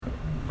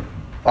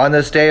On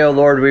this day, O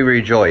Lord, we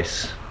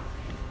rejoice.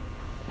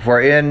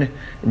 For in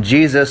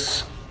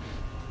Jesus,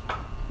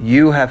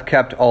 you have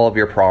kept all of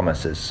your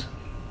promises.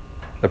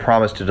 The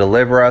promise to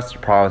deliver us, the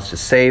promise to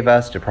save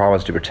us, the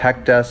promise to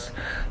protect us,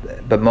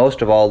 but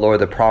most of all,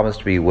 Lord, the promise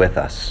to be with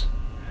us.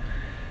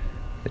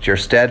 That your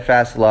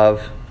steadfast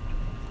love,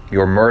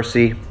 your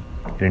mercy,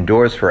 it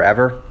endures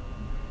forever,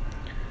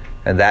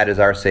 and that is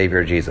our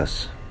Savior,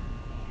 Jesus.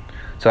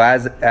 So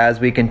as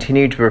we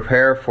continue to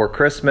prepare for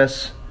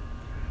Christmas,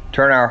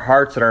 turn our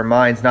hearts and our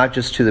minds not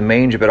just to the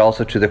manger, but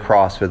also to the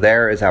cross, for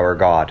there is our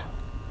God,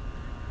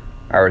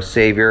 our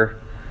Savior,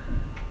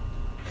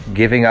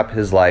 giving up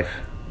his life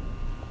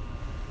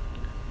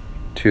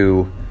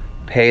to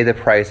pay the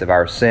price of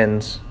our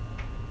sins,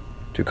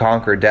 to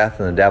conquer death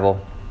and the devil,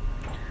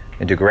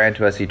 and to grant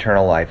to us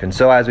eternal life. And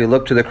so as we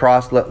look to the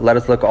cross, let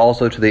us look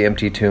also to the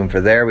empty tomb,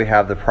 for there we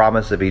have the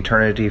promise of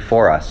eternity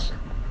for us,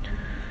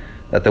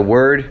 that the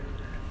word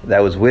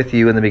that was with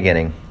you in the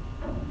beginning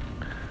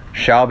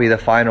shall be the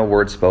final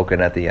word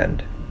spoken at the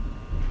end.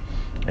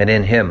 And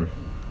in him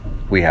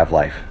we have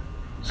life.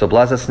 So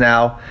bless us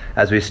now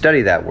as we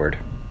study that word.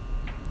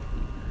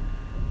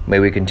 May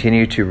we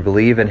continue to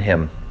believe in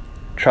him,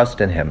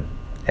 trust in him,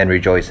 and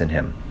rejoice in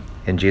him.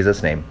 In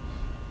Jesus' name.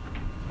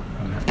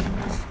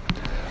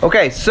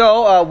 Okay,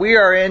 so we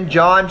are in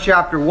John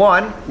chapter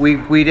 1.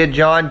 We did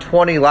John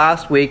 20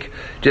 last week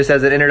just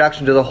as an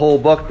introduction to the whole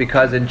book,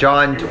 because in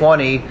John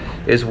 20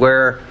 is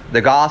where the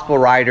gospel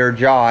writer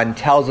John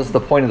tells us the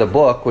point of the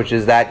book, which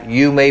is that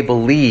you may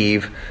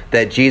believe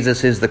that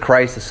Jesus is the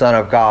Christ, the Son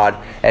of God,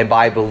 and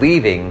by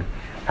believing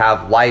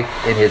have life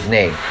in his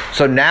name.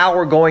 So now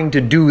we're going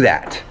to do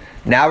that.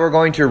 Now we're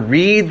going to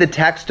read the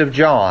text of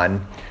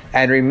John,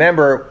 and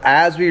remember,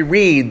 as we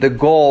read, the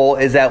goal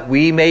is that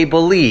we may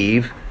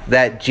believe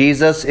that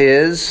Jesus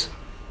is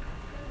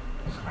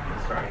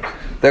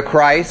the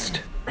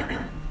Christ,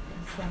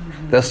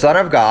 the Son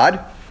of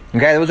God.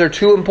 Okay, those are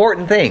two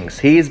important things.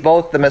 He is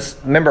both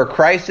remember,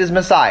 Christ is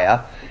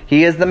Messiah,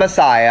 he is the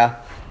Messiah,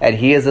 and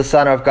he is the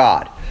Son of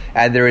God.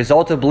 And the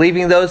result of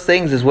believing those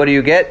things is, what do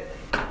you get?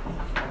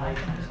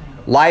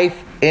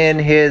 Life in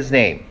his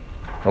name.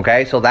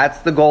 Okay, so that's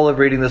the goal of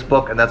reading this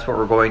book, and that's what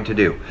we're going to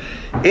do.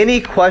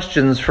 Any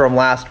questions from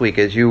last week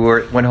as you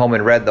went home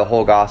and read the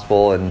whole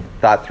gospel and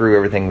thought through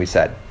everything we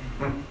said?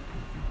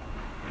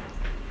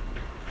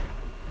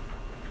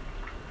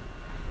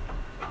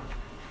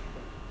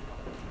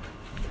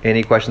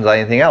 Any questions on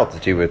anything else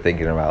that you were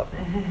thinking about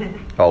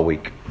all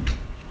week?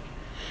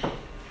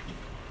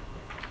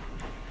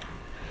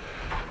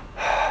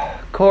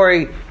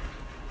 Corey,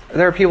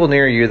 there are people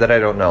near you that I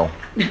don't know.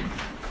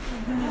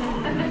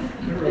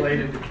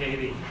 Related to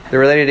Katie. They're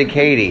related to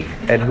Katie.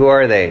 And who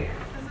are they?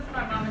 This is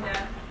my mom and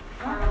dad,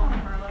 Carl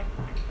and Carly.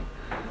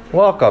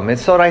 Welcome.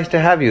 It's so nice to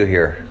have you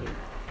here.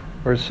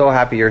 We're so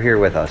happy you're here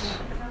with us.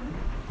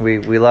 We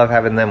love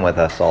having them with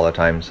us all the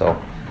time,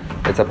 so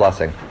it's a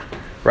blessing.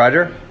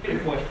 Roger? Hey,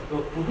 question.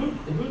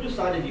 Who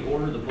decided the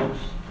order of the books?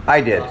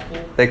 I did.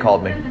 They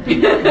called me.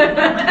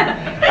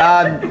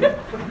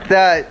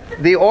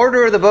 The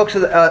order of the books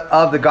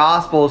of the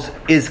Gospels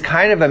is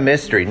kind of a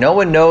mystery. No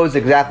one knows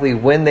exactly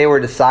when they were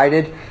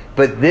decided,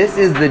 but this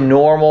is the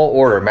normal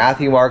order: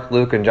 Matthew, Mark,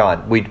 Luke, and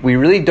John. We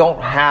really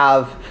don't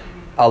have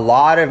a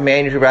lot of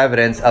manuscript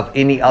evidence of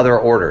any other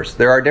orders.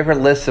 There are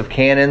different lists of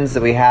canons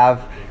that we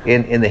have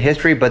in the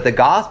history, but the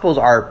Gospels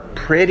are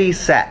pretty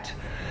set.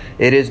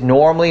 It is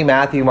normally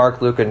Matthew,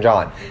 Mark, Luke, and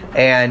John.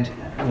 And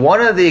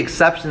one of the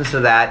exceptions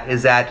to that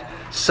is that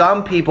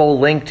some people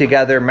link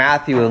together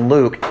Matthew and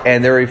Luke,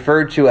 and they're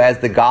referred to as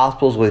the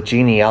Gospels with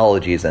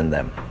genealogies in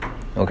them.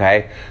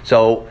 Okay,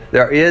 so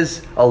there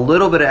is a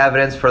little bit of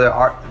evidence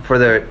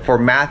for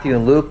Matthew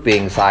and Luke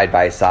being side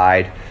by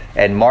side,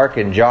 and Mark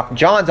and John.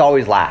 John's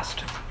always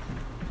last.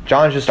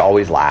 John's just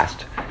always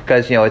last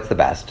because it's the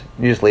best.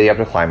 You just lead up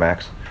to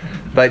climax.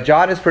 But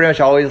John is pretty much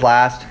always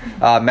last.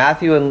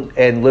 Matthew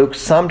and Luke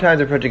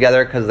sometimes are put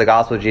together because of the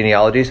gospel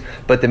genealogies,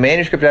 but the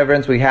manuscript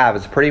evidence we have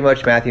is pretty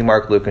much Matthew,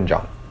 Mark, Luke, and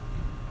John.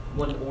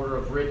 What order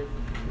of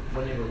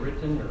when they were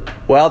written? Or?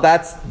 Well,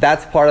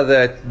 that's part of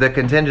the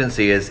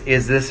contingency.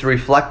 Is this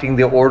reflecting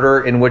the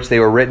order in which they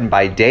were written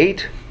by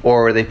date,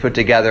 or were they put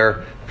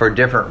together for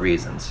different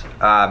reasons?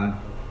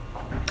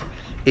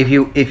 If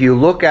you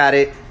look at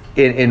it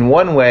in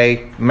one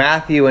way,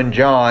 Matthew and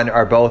John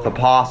are both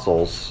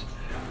apostles.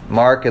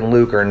 Mark and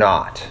Luke are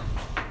not.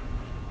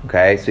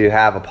 Okay, so you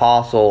have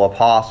apostle.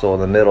 In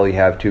the middle you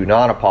have two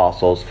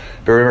non-apostles.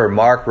 But remember,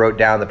 Mark wrote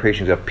down the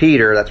preachings of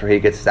Peter. That's where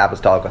he gets his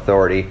apostolic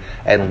authority.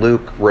 And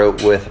Luke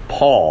wrote with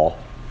Paul,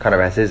 kind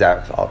of as his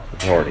apostolic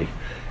authority.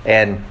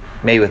 And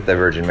maybe with the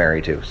Virgin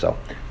Mary too. So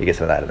you get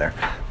some of that in there.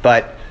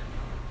 But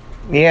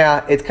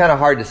yeah, it's kind of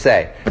hard to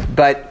say.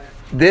 But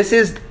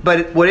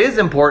what is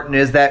important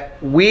is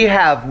that we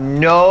have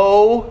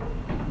no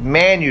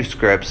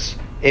manuscripts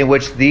in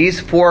which these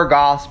four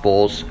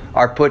Gospels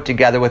are put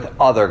together with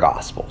other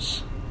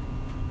Gospels.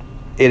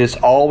 It is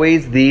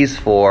always these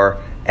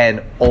four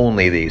and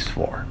only these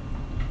four.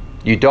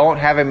 You don't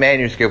have a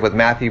manuscript with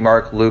Matthew,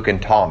 Mark, Luke,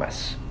 and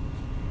Thomas.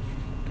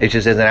 It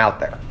just isn't out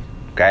there.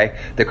 Okay?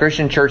 The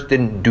Christian church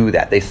didn't do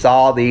that. They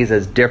saw these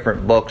as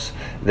different books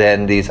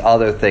than these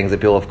other things that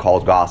people have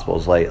called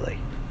gospels lately.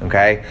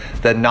 Okay?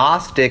 The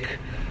Gnostic,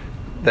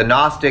 they're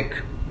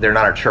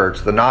not a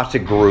church, the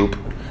Gnostic group,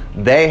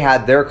 they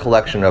had their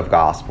collection of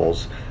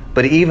gospels.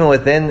 But even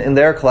in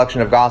their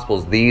collection of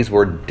gospels, these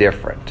were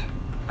different.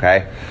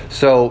 Okay?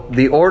 So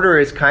the order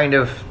is kind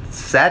of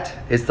set.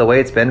 It's the way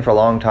it's been for a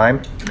long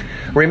time.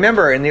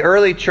 Remember, in the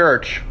early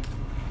church,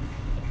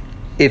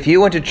 if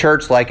you went to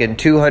church like in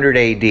 200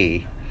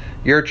 AD,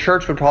 your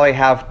church would probably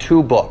have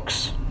 2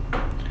 books.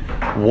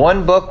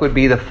 One book would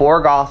be the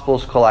 4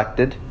 Gospels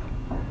collected,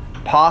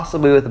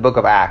 possibly with the book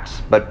of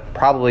Acts, but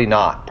probably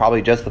not.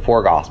 Probably just the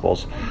 4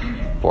 Gospels.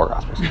 4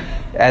 Gospels.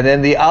 And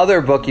then the other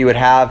book you would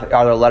have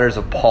are the letters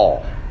of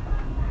Paul.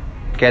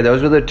 Okay,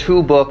 those are the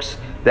 2 books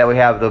that we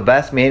have the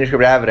best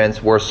manuscript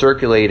evidence were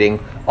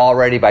circulating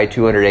already by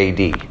 200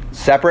 AD.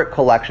 Separate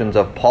collections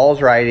of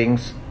Paul's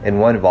writings in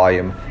one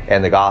volume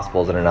and the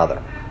Gospels in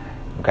another.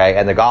 Okay,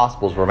 and the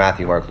Gospels were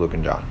Matthew, Mark, Luke,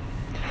 and John.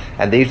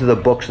 And these are the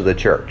books of the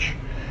church.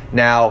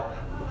 Now,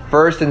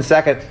 1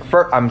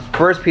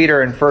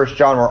 Peter and 1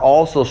 John were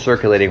also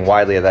circulating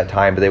widely at that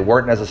time, but they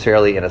weren't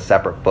necessarily in a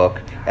separate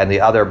book, and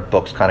the other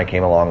books kind of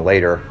came along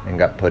later and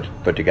got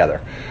put together.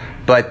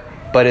 But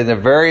in the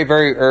very,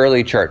 very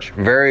early church,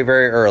 very,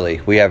 very early,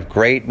 we have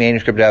great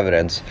manuscript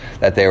evidence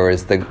that there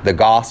was the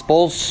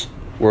Gospels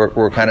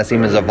were kind of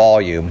seen as a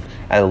volume,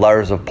 and the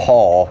letters of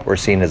Paul were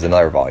seen as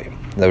another volume.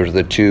 Those are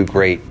the 2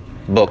 great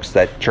books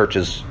that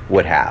churches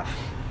would have.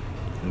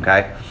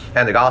 Okay?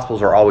 And the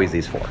Gospels are always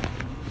these 4.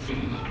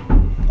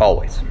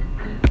 Always.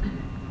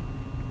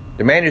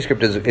 The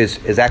manuscript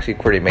is actually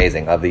pretty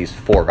amazing of these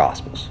 4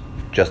 Gospels.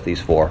 Just these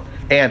 4.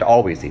 And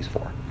always these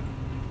 4.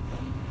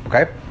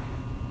 Okay?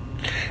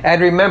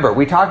 And remember,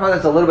 we talked about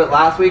this a little bit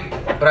last week,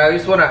 but I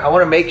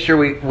want to make sure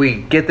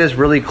we get this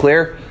really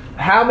clear.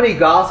 How many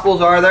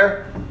Gospels are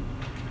there?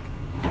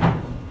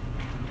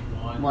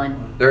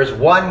 1. There's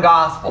 1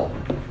 Gospel.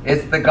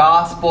 It's the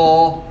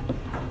Gospel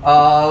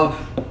of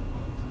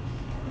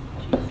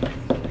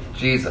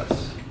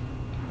Jesus.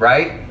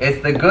 Right?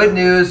 It's the good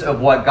news of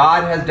what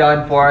God has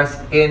done for us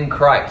in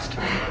Christ.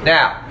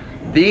 Now,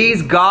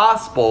 these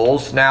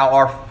Gospels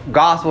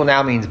Gospel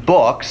now means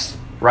books,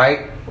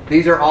 right?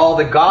 These are all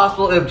the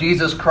Gospel of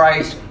Jesus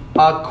Christ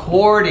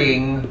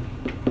according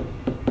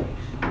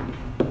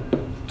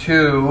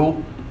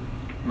to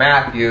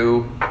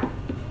Matthew,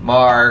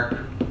 Mark,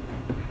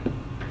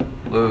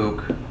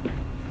 Luke,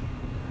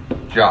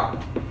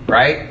 John,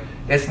 right?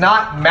 It's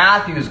not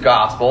Matthew's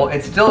gospel.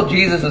 It's still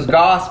Jesus'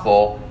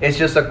 gospel. It's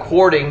just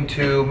according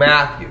to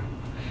Matthew.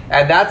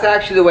 And that's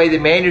actually the way the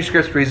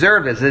manuscripts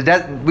preserved is.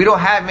 We don't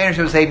have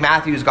manuscripts that say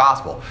Matthew's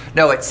gospel.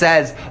 No, it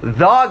says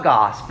the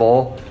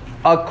gospel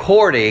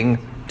according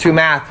to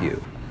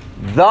Matthew.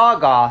 The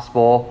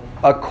gospel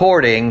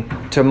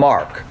according to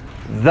Mark.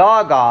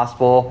 The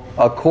gospel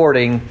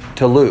according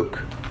to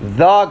Luke.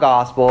 The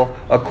gospel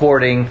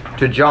according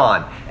to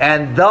John.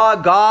 And the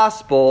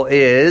gospel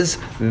is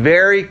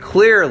very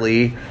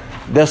clearly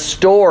the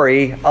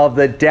story of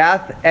the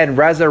death and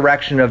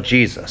resurrection of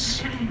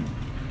Jesus.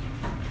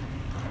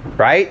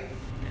 Right?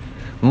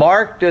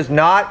 Mark does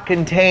not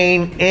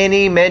contain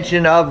any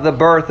mention of the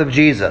birth of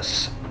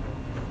Jesus.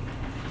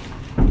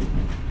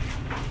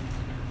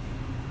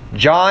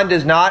 John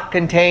does not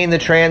contain the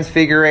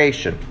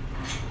transfiguration.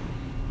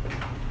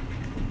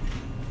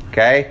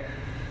 Okay?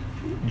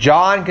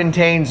 John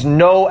contains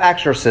no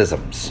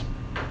exorcisms.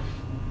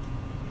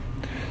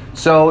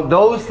 So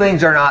those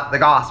things are not the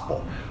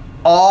gospel.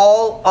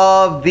 All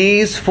of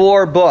these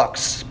 4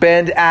 books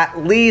spend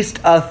at least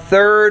a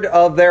third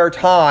of their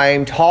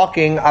time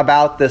talking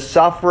about the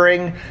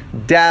suffering,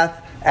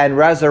 death, and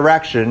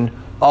resurrection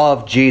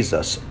of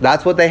Jesus.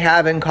 That's what they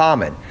have in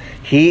common.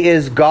 He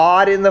is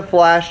God in the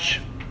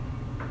flesh.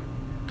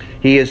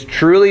 He is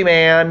truly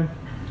man.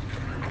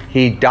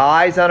 He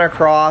dies on a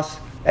cross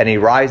and he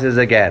rises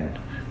again.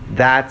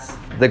 That's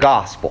the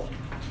gospel.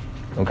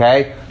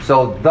 Okay?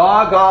 So the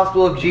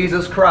gospel of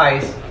Jesus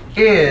Christ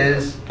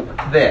is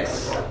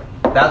this.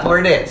 That's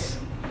what it is.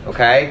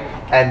 Okay?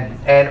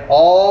 And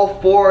all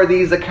 4 of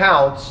these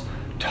accounts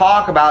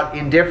talk about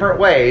in different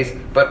ways,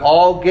 but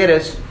all get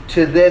us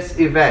to this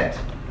event.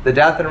 The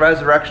death and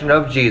resurrection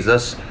of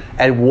Jesus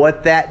and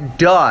what that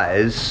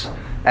does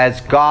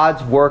as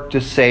God's work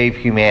to save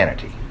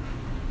humanity.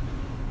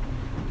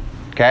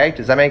 Okay?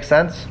 Does that make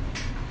sense?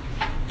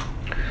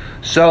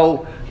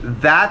 So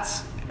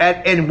that's...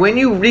 And when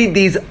you read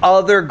these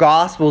other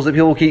gospels that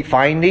people keep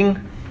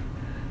finding,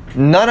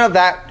 none of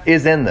that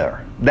is in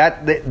there.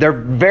 They're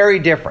very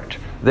different.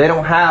 They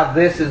don't have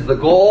this as the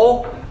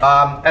goal.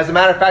 As a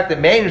matter of fact, the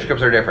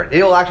manuscripts are different.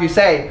 It will actually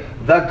say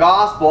the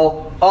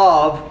gospel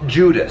of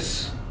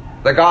Judas,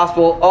 the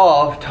gospel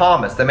of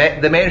Thomas. The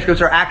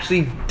manuscripts are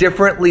actually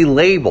differently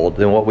labeled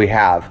than what we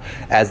have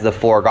as the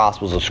 4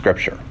 gospels of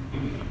Scripture.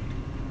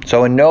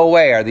 So in no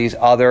way are these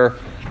other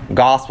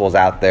gospels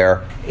out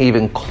there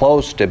even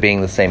close to being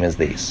the same as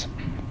these,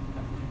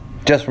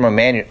 just from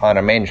on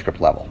a manuscript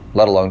level,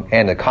 let alone,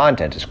 and the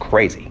content is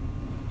crazy,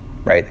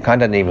 right? The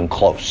content isn't even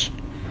close.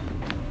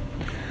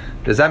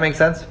 Does that make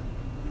sense?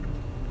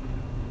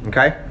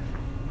 Okay.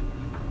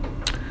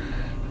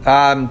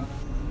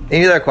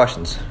 Any other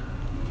questions?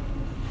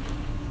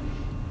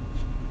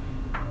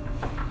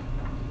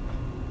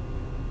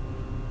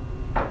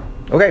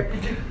 Okay.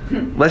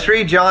 Let's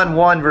read John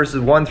 1,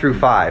 verses 1 through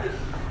 5.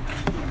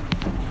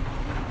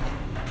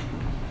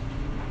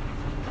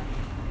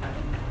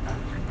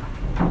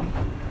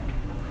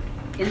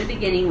 In the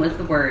beginning was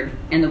the Word,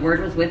 and the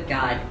Word was with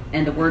God,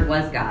 and the Word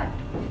was God.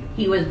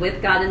 He was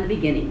with God in the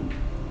beginning.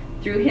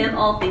 Through him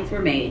all things were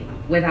made.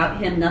 Without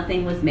him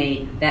nothing was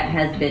made that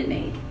has been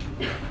made.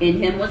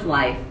 In him was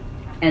life,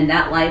 and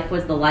that life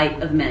was the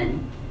light of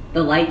men.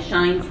 The light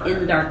shines in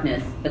the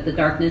darkness, but the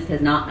darkness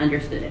has not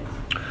understood it.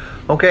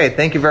 Okay,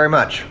 thank you very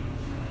much.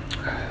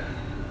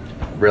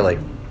 Really.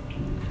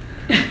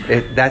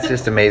 That's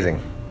just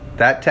amazing.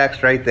 That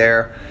text right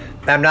there,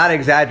 I'm not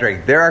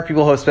exaggerating. There are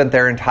people who have spent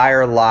their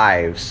entire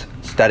lives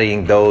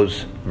studying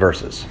those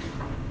verses.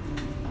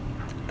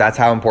 That's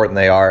how important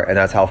they are, and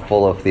that's how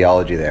full of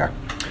theology they are.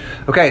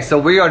 Okay, so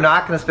we are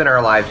not going to spend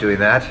our lives doing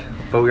that,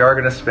 but we are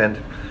going to spend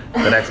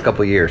the next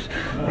couple of years.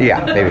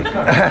 Yeah, maybe.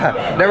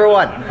 Number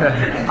one.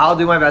 I'll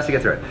do my best to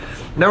get through it.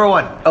 Number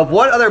one. Of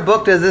what other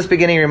book does this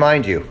beginning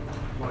remind you?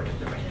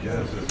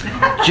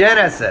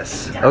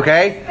 Genesis.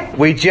 Okay?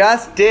 We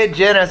just did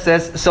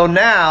Genesis, so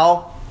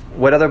now,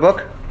 what other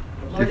book?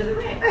 Lord of the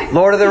Rings.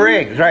 Lord of the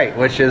Rings, right,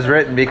 which is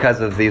written because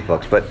of these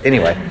books. But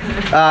anyway.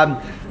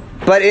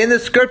 But in the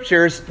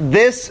scriptures,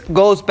 this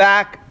goes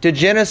back to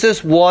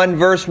Genesis 1,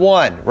 verse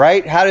 1,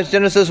 right? How does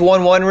Genesis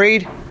 1:1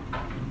 read?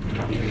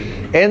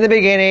 In the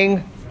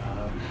beginning,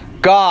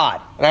 God.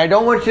 And I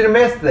don't want you to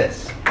miss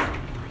this.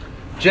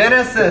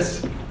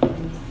 Genesis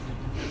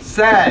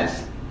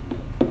says,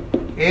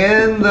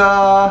 in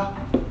the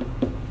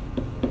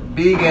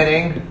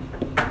beginning,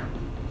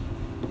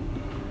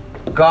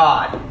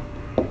 God.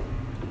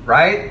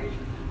 Right?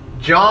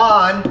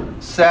 John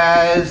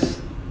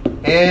says,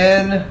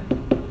 in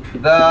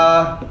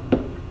the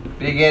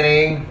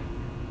beginning,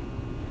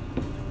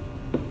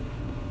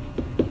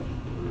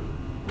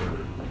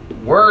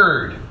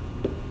 Word.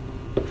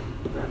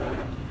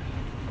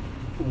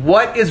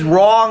 What is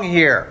wrong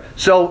here?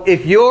 So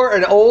if you're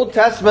an Old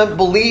Testament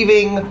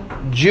believing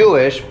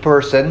Jewish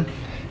person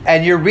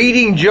and you're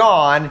reading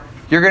John,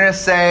 you're going to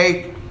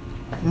say,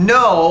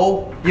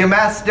 no, you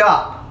messed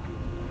up.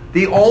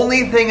 The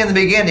only thing in the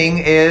beginning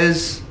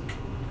is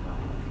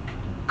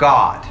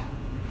God.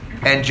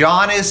 And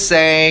John is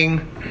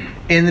saying,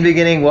 in the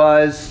beginning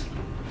was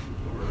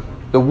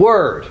the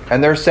Word.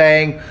 And they're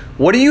saying,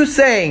 what are you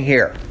saying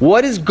here?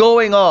 What is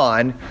going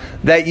on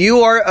that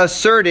you are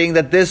asserting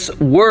that this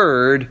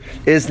Word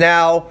is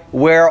now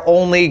where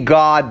only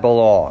God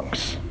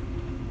belongs?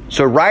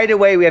 So right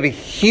away we have a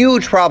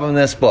huge problem in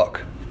this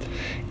book.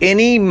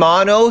 Any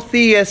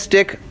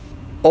monotheistic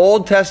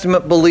Old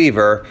Testament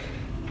believer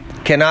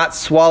cannot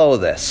swallow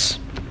this.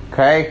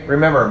 Okay?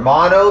 Remember,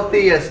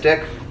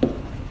 monotheistic.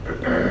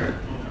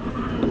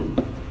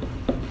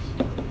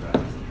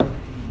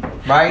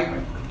 Right?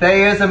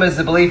 Theism is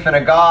the belief in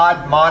a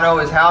God. Mono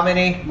is how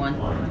many?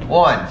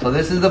 One. So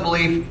this is the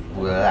belief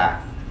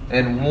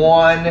in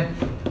one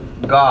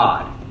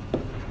God.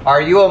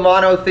 Are you a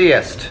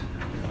monotheist?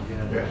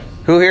 Yes.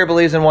 Who here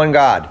believes in one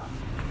God?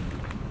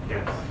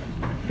 Yes.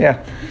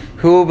 Yeah.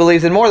 Who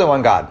believes in more than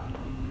one God?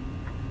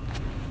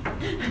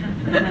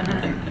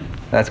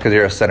 That's because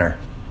you're a sinner.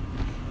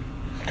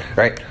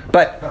 Right?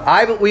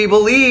 But we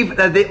believe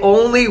that the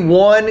only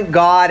one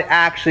God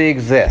actually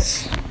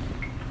exists.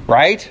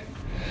 Right?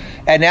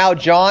 And now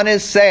John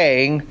is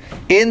saying,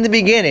 in the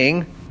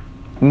beginning,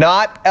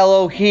 not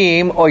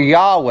Elohim or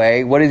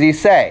Yahweh, what does he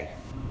say?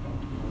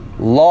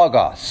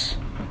 Logos.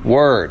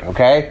 Word.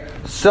 Okay?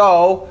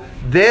 So,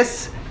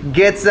 this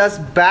gets us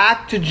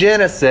back to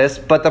Genesis,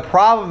 but the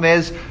problem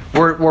is,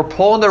 we're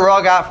pulling the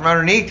rug out from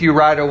underneath you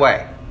right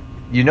away.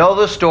 You know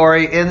the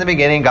story. In the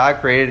beginning, God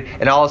created,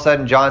 and all of a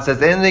sudden, John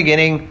says, in the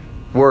beginning,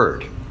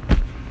 Word.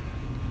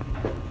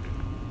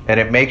 And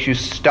it makes you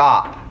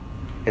stop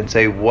and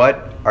say,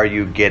 what are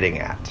you getting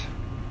at?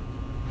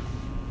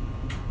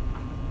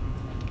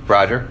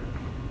 Roger?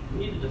 We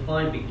need to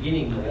define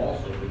beginning though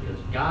also, because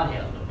God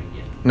has no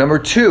beginning. Number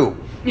 2.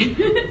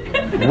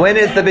 When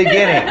is the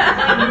beginning?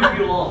 Move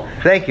you along.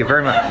 Thank you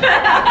very much.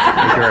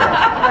 Thank you very much.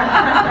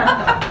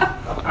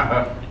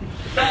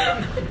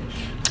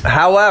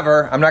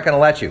 However, I'm not going to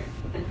let you.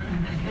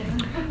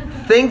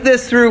 Think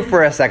this through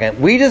for a second.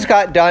 We just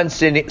got done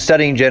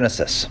studying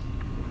Genesis.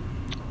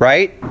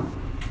 Right?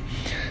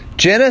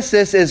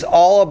 Genesis is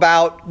all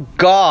about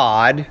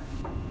God,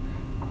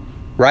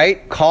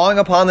 right? Calling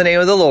upon the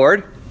name of the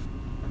Lord.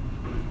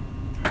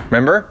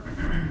 Remember?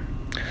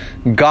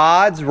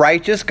 God's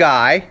righteous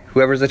guy.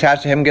 Whoever's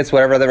attached to him gets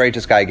whatever the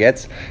righteous guy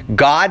gets.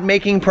 God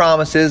making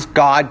promises,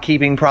 God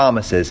keeping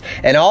promises.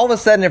 And all of a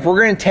sudden, if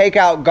we're going to take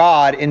out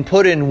God and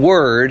put in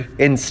Word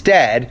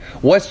instead,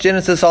 what's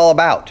Genesis all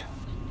about?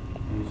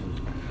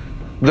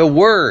 The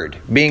Word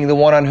being the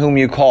one on whom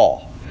you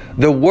call.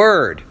 The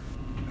Word.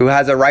 who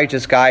has a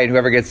righteous guy, and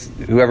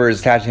whoever is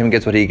attached to him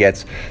gets what he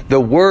gets. The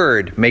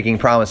Word making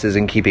promises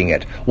and keeping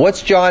it.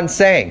 What's John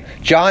saying?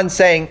 John's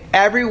saying,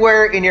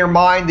 everywhere in your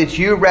mind that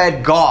you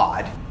read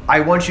God, I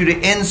want you to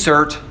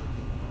insert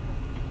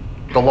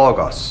the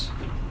Logos.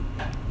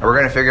 And we're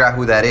going to figure out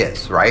who that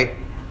is, right?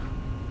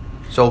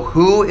 So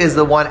who is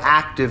the one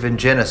active in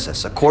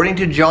Genesis? According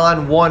to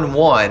John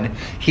 1:1,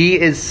 he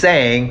is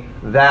saying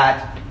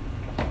that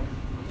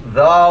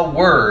the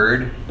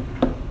Word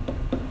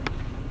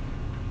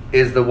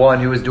is the one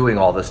who is doing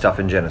all this stuff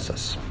in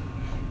Genesis.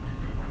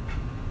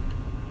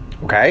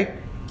 Okay?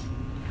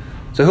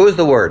 So who is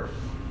the Word?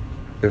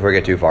 Before we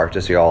get too far,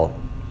 just so you all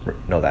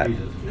know that.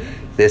 Jesus.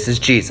 This is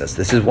Jesus.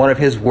 This is one of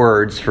his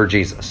words for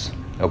Jesus.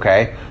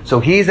 Okay? So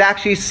he's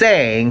actually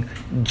saying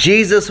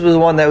Jesus was the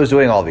one that was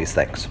doing all these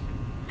things.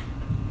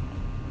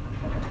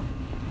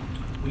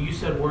 Well, you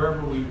said wherever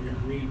we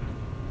read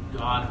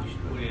God, we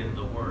should put in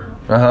the Word,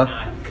 Uh-huh.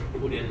 not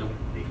put in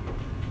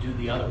do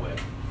the other way.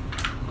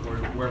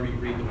 Wherever you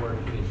read the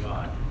Word, put in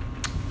God.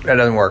 That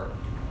doesn't work.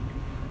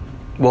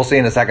 We'll see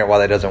in a second why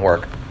that doesn't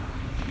work.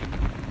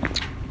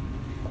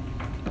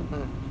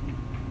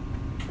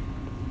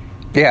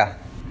 Yeah,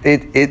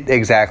 it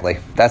exactly.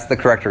 That's the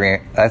correct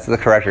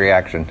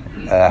reaction.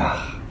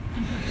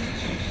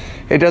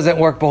 It doesn't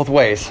work both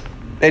ways.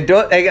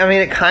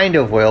 It kind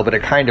of will, but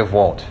it kind of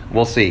won't.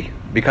 We'll see,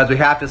 because we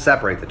have to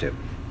separate the two.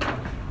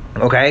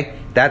 Okay,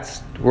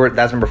 that's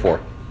number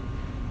 4.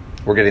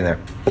 We're getting there.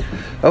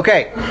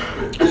 Okay,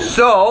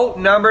 so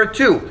number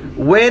 2.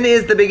 When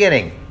is the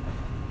beginning?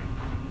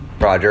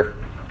 Roger.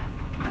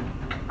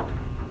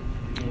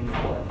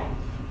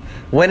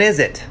 When is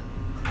it?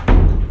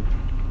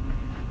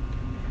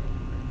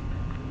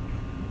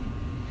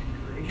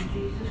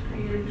 Jesus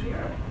created the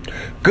earth.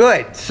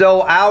 Good.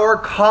 So our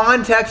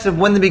context of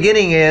when the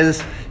beginning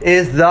is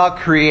the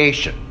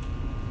creation.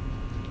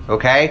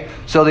 Okay?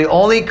 So the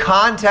only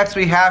context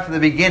we have for the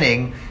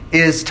beginning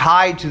is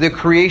tied to the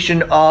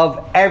creation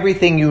of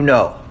everything you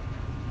know.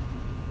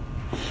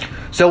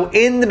 So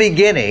in the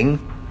beginning,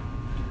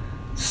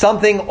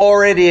 something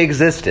already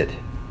existed.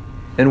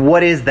 And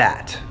what is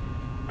that?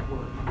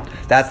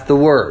 That's the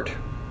Word.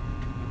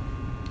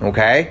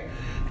 Okay?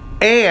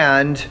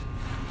 And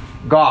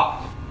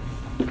God.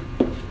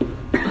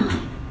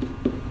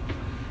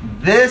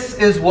 This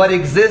is what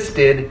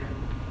existed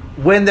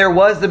when there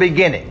was the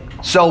beginning.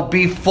 So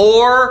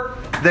before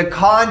the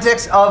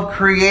context of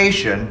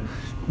creation,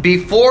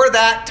 before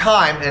that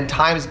time, and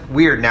time's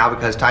weird now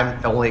because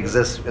time only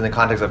exists in the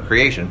context of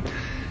creation.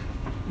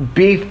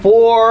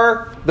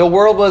 Before the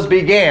world was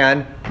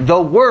began,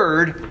 the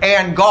Word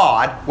and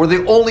God were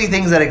the only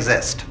things that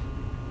exist.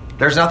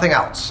 There's nothing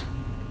else.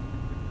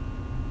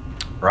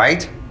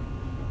 Right?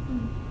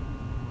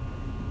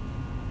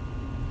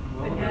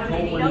 Well, But are we how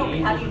told do you when know?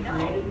 the How do angels you are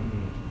know? created?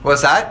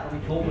 What's that? Are we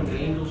told when the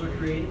angels are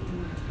created?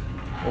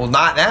 Well,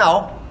 not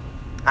now.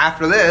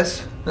 After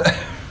this.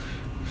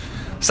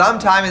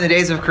 Sometime in the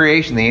days of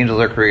creation, the angels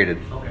are created.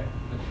 Okay.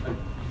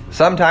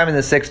 Sometime in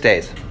the 6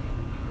 days.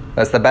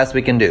 That's the best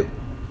we can do.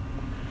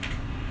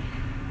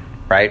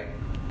 Right?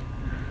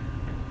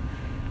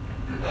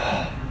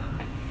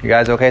 You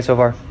guys okay so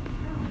far?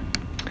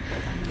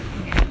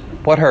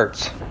 What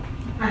hurts?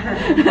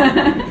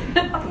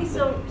 Okay,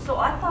 so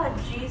I thought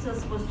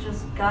Jesus was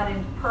just God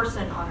in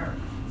person on earth.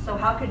 So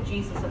how could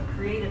Jesus have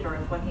created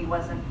earth when he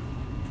wasn't?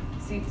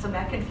 See, so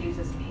that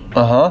confuses me.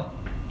 Uh-huh.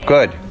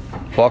 Good.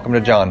 And Welcome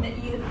to John. To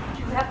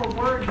have a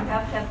word, you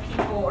have to have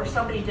people or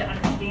somebody to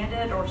understand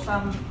it or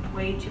some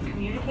way to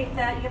communicate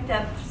that. You have to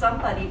have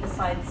somebody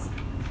besides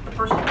the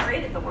person who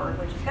created the word,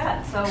 which is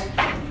God. So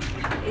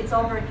it's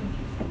all very confusing.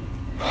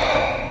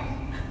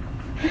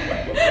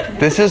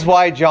 This is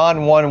why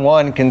John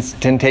 1:1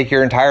 can take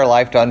your entire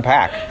life to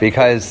unpack,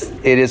 because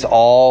it is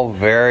all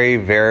very,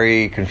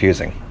 very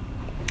confusing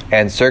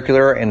and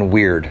circular and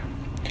weird.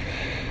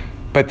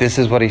 But this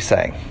is what he's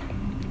saying.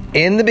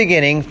 In the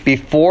beginning,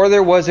 before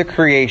there was a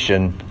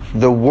creation,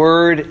 the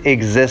Word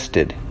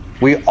existed.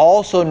 We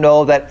also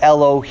know that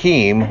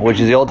Elohim, which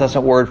is the Old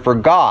Testament word for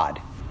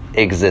God,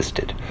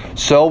 existed.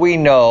 So we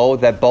know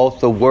that both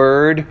the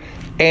Word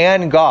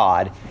and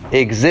God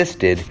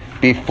existed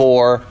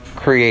before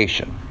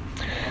creation.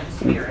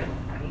 Spirit,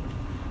 right?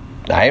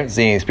 I haven't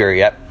seen any spirit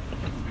yet.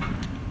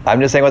 I'm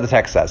just saying what the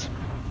text says.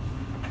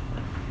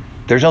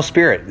 There's no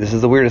spirit. This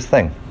is the weirdest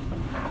thing.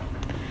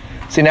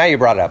 See, now you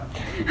brought it up.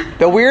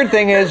 The weird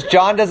thing is,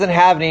 John doesn't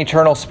have an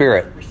eternal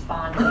spirit.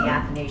 Respond to the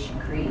Athanasian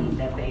Creed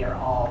that they are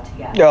all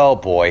together. Oh,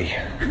 boy.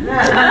 And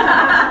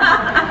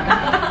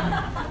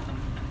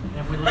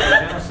if we look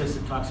at Genesis,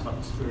 it talks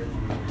about the Spirit.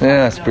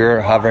 Yeah,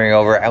 spirit hovering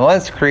over. And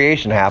once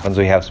creation happens,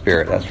 we have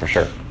spirit, that's for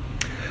sure.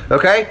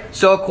 Okay,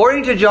 so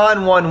according to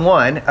John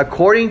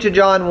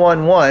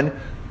 1:1,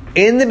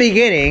 in the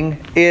beginning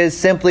is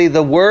simply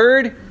the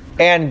Word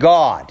and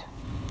God.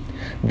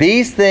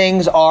 These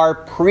things are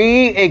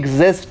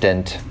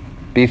pre-existent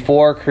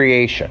before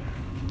creation.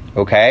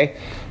 Okay?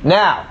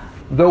 Now,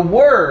 the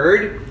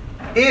Word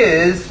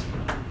is,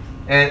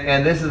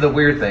 and this is the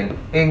weird thing,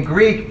 in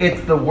Greek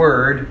it's the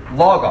word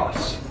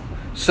logos.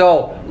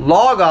 So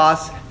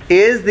logos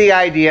is the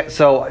idea.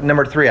 So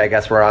number 3, I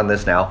guess we're on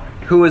this now.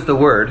 Who is the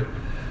Word?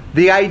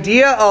 The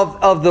idea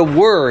of the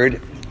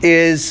Word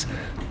is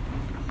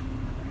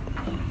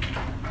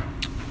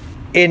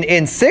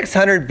in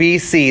 600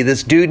 BC,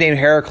 this dude named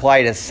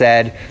Heraclitus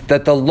said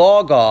that the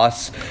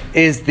logos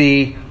is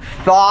the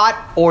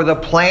thought or the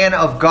plan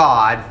of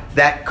God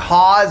that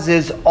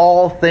causes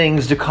all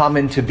things to come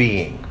into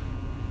being.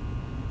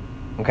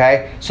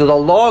 Okay? So the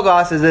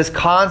logos is this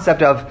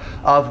concept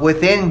of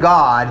within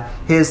God,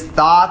 his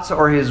thoughts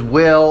or his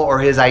will or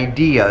his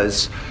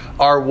ideas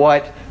are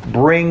what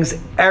brings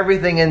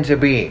everything into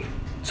being.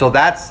 So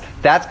that's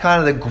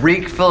kind of the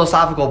Greek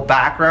philosophical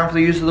background for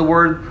the use of the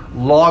word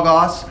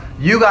logos.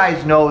 You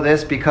guys know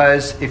this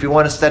because if you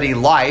want to study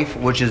life,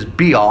 which is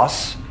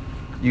bios,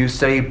 you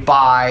study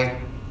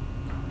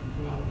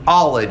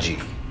biology,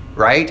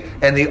 right?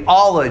 And the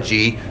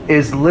ology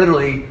is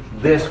literally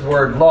this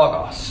word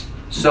logos.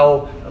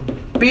 So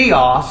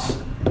bios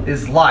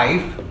is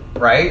life,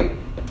 right?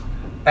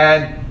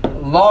 And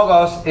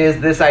logos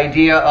is this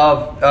idea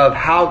of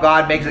how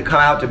God makes it come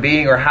out to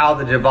being, or how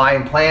the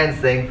divine plans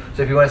thing.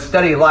 So if you want to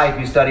study life,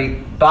 you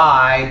study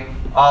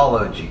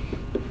biology,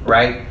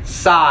 right?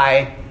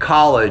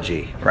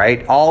 Psychology,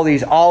 right? All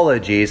these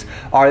ologies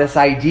are this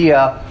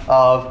idea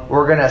of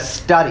we're going to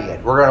study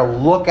it. We're going to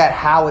look at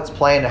how it's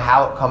planned and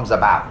how it comes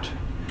about.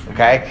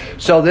 Okay?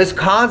 So this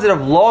concept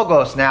of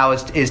logos now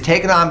is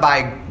taken on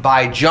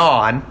by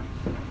John.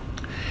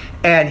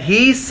 And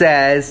he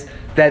says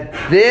that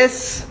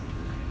this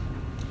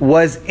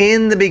was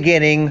in the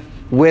beginning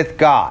with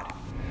God.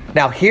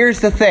 Now here's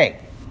the thing.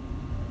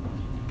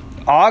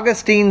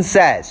 Augustine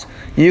says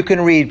you can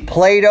read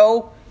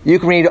Plato, you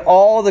can read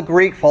all the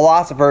Greek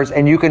philosophers,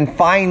 and you can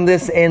find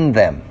this in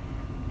them.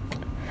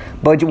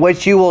 But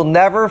what you will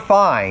never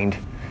find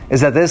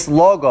is that this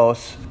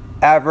logos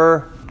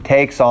ever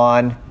takes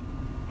on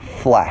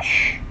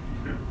flesh.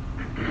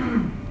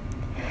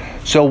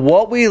 So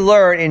what we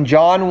learn in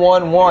John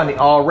 1:1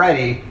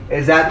 already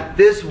is that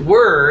this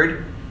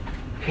word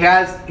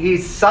he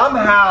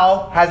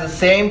somehow has the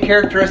same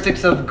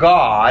characteristics of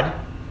God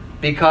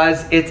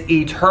because it's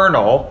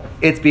eternal.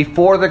 It's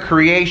before the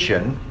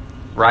creation,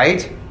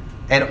 right?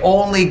 And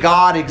only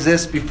God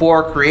exists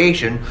before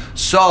creation.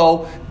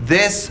 So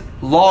this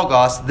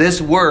logos, this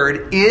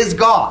word, is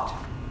God,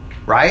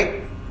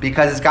 right?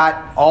 Because it's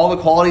got all the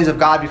qualities of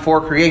God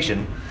before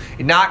creation.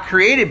 Not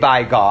created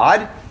by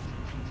God.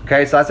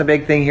 Okay, so that's a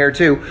big thing here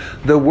too.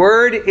 The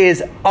word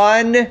is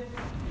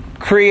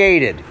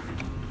uncreated.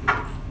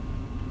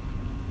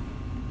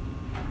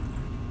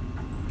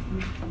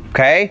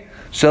 Okay?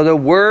 So the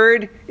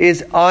word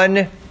is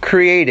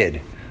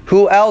uncreated.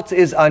 Who else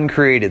is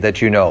uncreated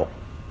that you know?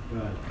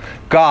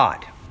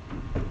 God.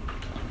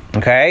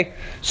 Okay?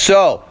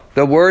 So,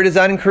 the word is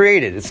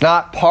uncreated. It's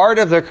not part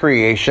of the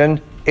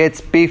creation. It's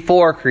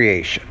before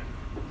creation.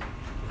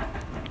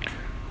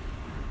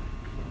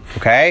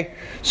 Okay?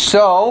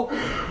 So,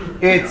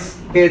 it's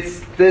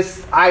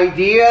this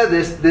idea,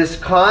 this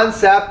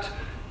concept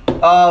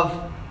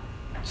of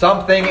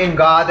something in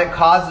God that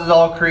causes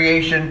all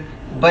creation,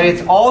 but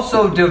it's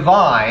also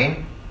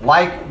divine,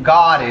 like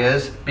God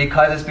is,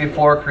 because it's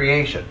before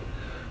creation.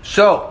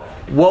 So,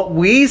 what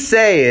we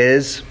say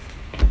is,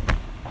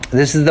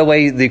 this is the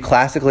way they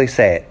classically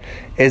say it,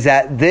 is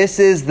that this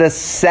is the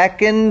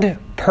second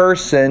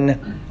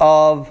person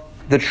of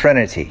the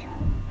Trinity.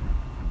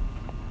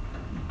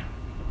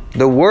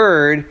 The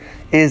Word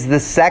is the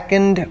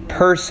second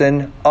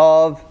person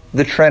of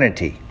the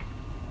Trinity.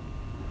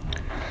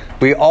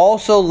 We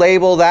also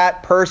label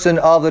that person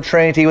of the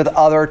Trinity with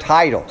other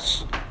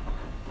titles.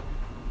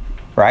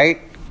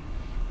 Right?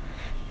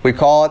 We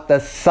call it the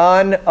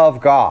Son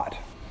of God.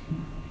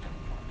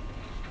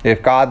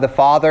 If God the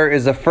Father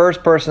is the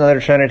first person of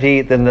the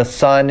Trinity, then the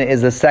Son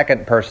is the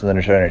second person of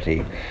the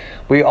Trinity.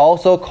 We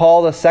also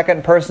call the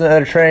second person of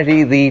the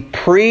Trinity the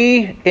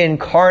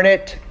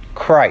pre-incarnate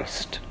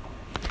Christ.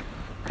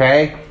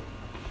 Okay?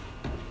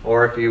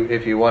 Or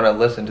if you want to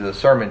listen to the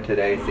sermon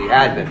today, it's the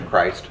Advent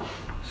Christ.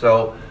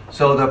 So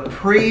the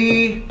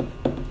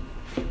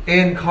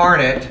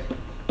pre-incarnate,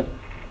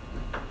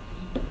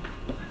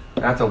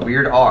 that's a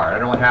weird R. I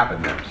don't know what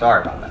happened there.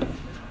 Sorry about that.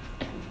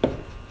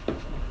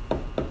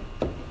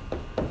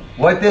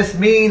 What this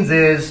means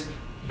is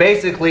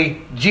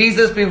basically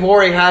Jesus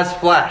before he has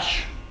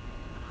flesh.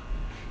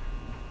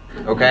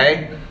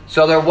 Okay?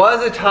 So there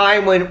was a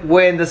time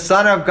when the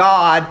Son of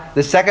God,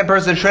 the second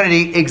person of the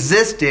Trinity,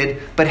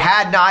 existed but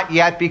had not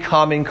yet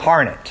become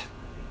incarnate.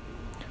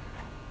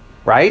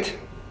 Right?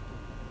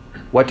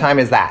 What time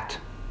is that?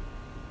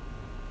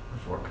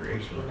 Before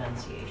creation.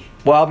 Annunciation.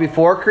 Well,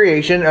 before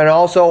creation, and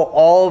also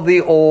all of the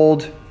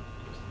Old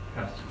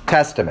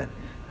Testament.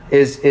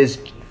 Is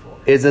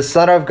the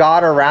Son of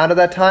God around at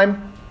that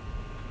time?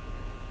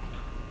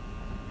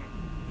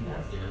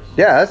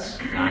 Yes.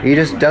 He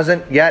just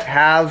doesn't yet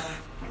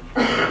have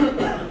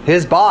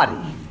his body.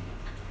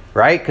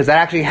 Right? Because that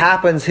actually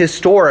happens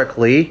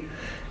historically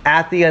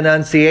at the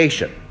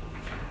Annunciation.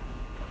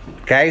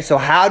 Okay, so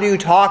how do you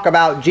talk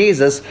about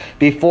Jesus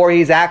before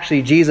he's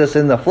actually Jesus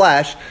in the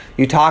flesh?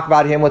 You talk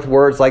about him with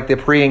words like the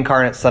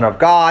pre-incarnate Son of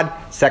God,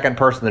 second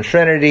person of the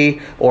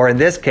Trinity, or in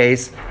this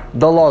case,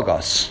 the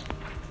Logos.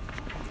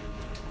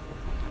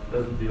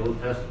 Doesn't the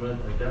Old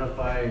Testament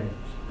identify in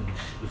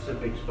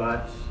specific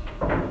spots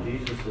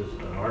Jesus as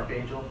an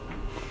archangel?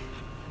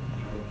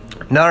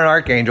 Not an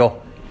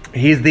archangel.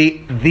 He's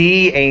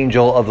the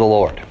angel of the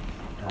Lord.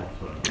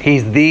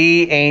 He's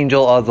the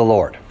angel of the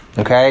Lord.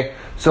 Okay?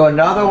 So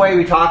another way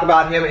we talk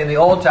about him in the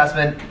Old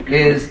Testament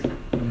is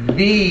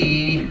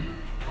the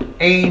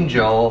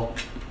angel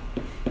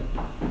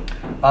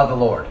of the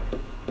Lord.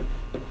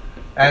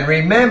 And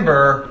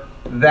remember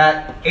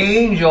that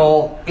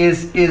angel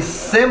is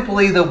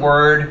simply the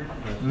word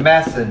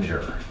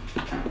messenger.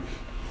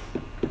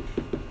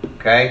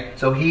 Okay?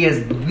 So he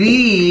is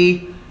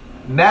the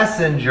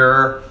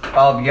messenger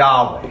of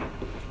Yahweh.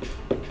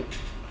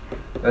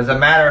 As a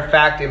matter of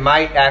fact, it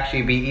might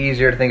actually be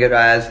easier to think of it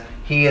as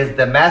he is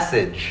the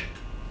message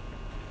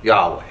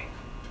Yahweh.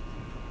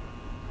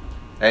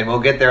 And we'll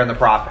get there in the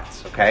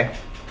prophets, okay?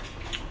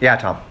 Yeah,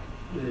 Tom.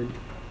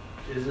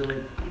 Isn't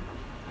it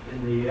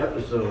in the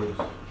episodes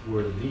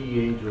where the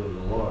angel of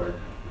the Lord is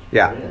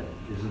Yeah. in,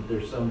 isn't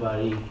there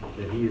somebody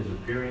that he is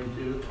appearing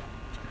to?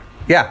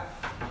 Yeah.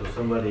 So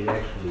somebody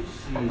actually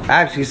sees.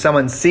 Actually,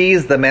 someone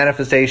sees the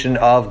manifestation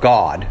of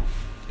God,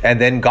 and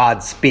then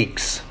God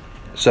speaks.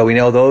 So we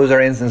know those are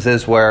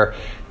instances where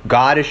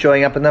God is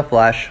showing up in the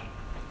flesh.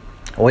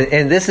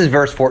 And this is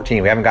verse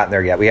 14. We haven't gotten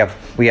there yet. We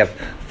have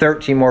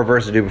 13 more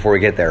verses to do before we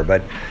get there,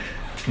 but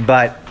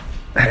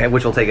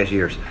which will take us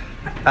years.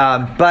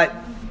 But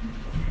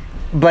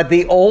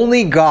the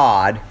only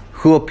God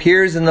who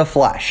appears in the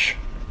flesh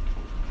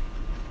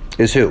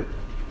is who?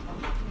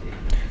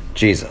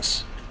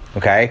 Jesus.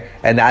 Okay?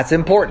 And that's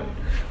important.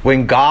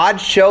 When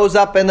God shows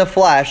up in the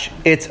flesh,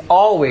 it's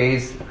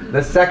always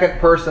the second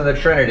person of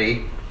the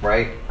Trinity,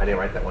 right? I didn't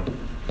write that one.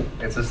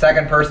 It's the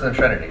second person of the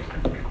Trinity.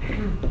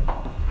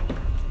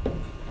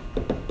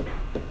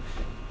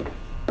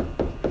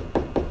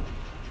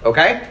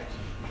 Okay?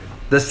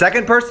 The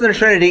second person of the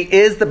Trinity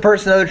is the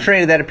person of the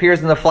Trinity that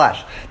appears in the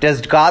flesh.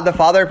 Does God the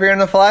Father appear in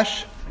the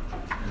flesh?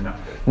 No.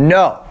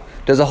 No.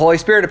 Does the Holy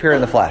Spirit appear in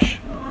the flesh?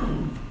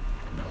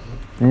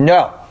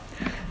 No.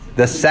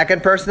 The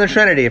second person of the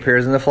Trinity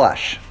appears in the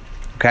flesh.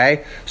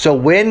 Okay? So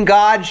when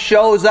God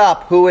shows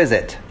up, who is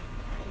it?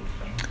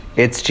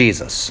 It's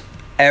Jesus.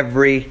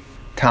 Every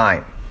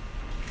time.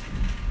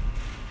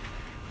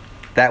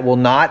 That will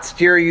not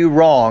steer you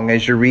wrong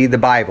as you read the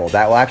Bible.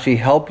 That will actually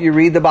help you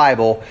read the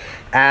Bible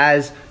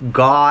as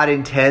God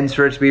intends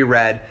for it to be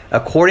read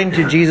according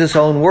to Jesus'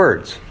 own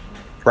words.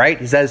 Right?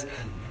 He says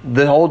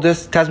the Old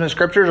Testament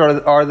scriptures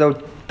are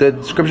the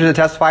scriptures that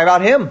testify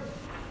about him.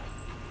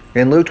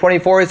 In Luke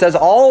 24 it says,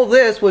 all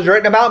this was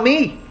written about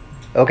me.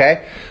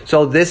 Okay?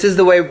 So this is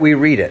the way we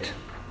read it.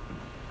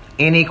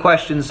 Any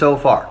questions so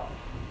far?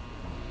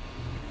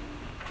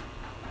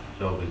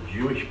 So the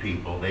Jewish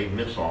people, they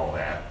miss all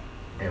that.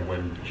 And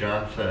when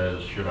John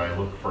says, should I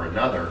look for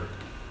another?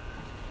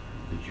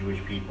 The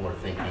Jewish people are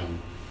thinking,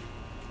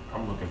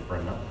 I'm looking for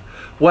another.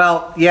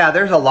 Well, yeah,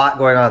 there's a lot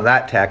going on in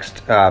that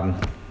text.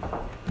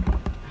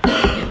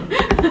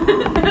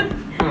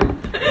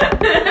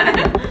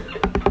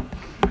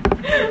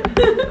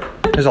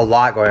 There's a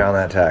lot going on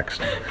in that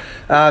text.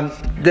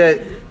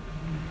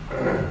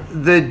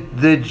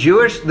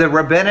 The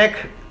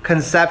rabbinic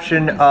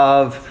conception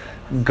of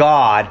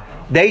God,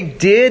 they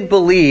did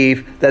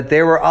believe that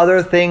there were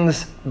other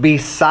things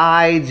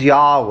besides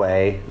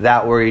Yahweh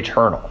that were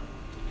eternal.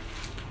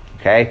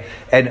 Okay?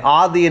 And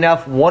oddly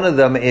enough, one of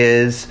them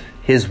is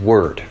his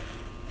word.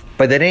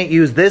 But they didn't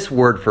use this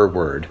word for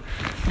word.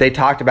 They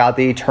talked about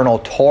the eternal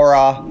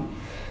Torah,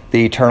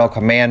 the eternal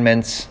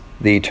commandments,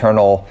 the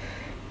eternal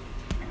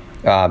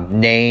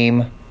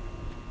name.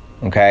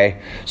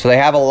 Okay? So they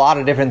have a lot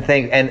of different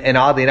things. And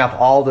oddly enough,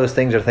 all those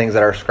things are things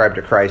that are ascribed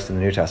to Christ in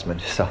the New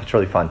Testament. So it's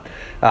really fun.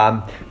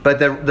 But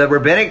the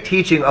rabbinic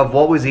teaching of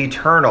what was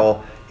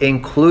eternal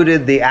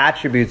included the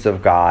attributes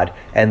of God,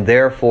 and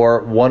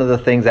therefore one of the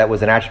things that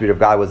was an attribute of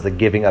God was the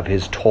giving of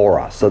his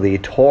Torah. So the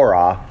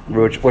Torah,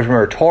 which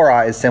remember,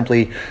 Torah is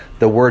simply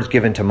the words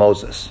given to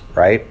Moses,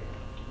 right?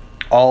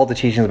 All the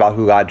teachings about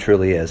who God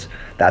truly is.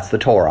 That's the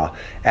Torah.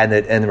 And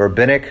the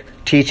rabbinic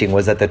teaching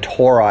was that the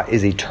Torah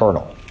is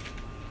eternal,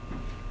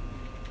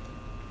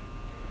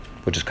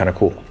 which is kind of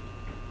cool.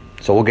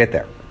 So we'll get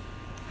there.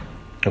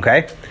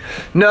 Okay?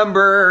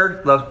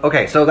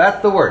 Okay, so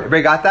that's the word.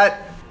 Everybody got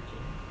that?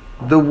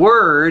 The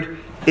Word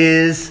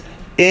is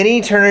in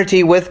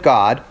eternity with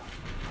God,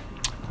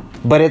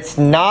 but it's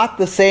not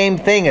the same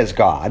thing as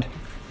God.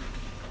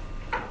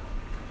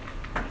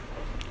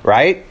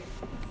 Right?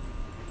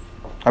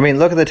 I mean,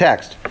 look at the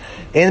text.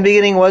 In the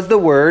beginning was the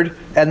Word,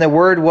 and the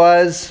Word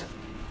was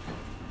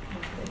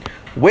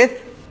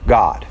with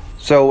God.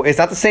 So it's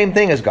not the same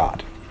thing as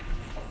God.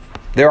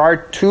 There are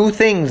two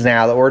things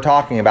now that we're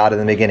talking about in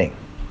the beginning.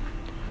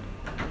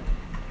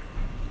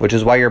 Which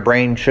is why your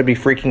brain should be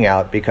freaking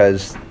out,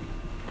 because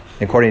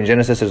according to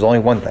Genesis, there's only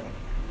one thing.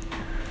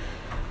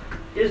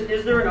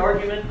 Is there an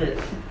argument that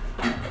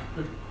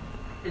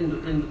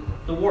in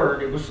the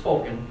word it was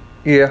spoken,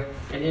 Yeah.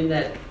 and in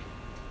that,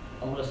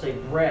 I'm going to say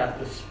breath,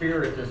 the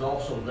Spirit is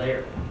also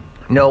there?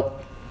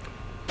 Nope.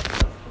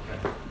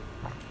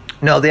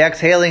 No, the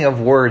exhaling of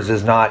words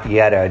is not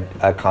yet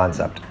a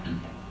concept.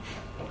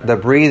 The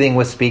breathing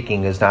with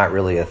speaking is not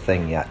really a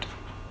thing yet.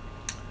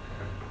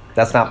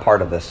 That's not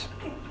part of this.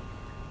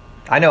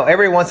 I know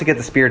everyone wants to get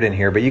the Spirit in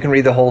here, but you can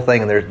read the whole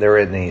thing and there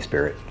isn't any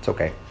Spirit. It's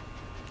okay.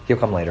 He'll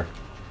come later.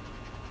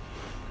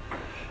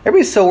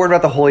 Everybody's so worried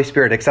about the Holy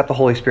Spirit except the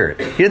Holy Spirit.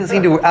 He doesn't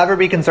seem to ever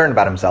be concerned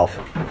about himself.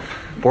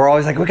 We're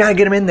always like, we got to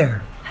get him in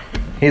there.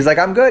 He's like,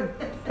 I'm good.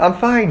 I'm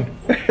fine.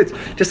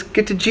 Just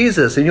get to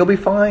Jesus and you'll be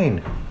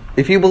fine.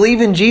 If you believe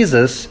in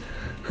Jesus,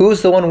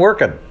 who's the one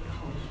working?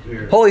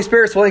 Holy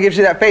Spirit's the one that gives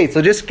you that faith.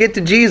 So just get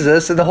to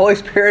Jesus and the Holy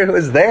Spirit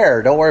is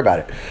there. Don't worry about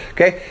it.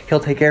 Okay?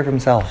 He'll take care of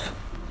himself.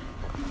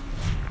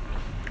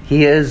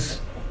 He is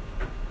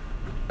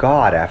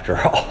God after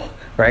all.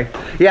 Right?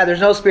 Yeah, there's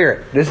no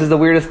Spirit. This is the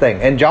weirdest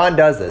thing. And John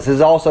does this. This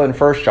is also in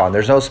 1 John.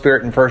 There's no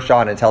Spirit in 1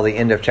 John until the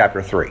end of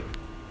chapter 3.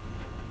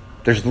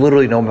 There's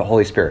literally no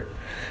Holy Spirit.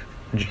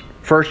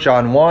 1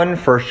 John 1,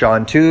 1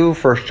 John 2,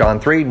 1 John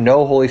 3,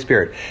 no Holy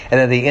Spirit. And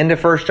at the end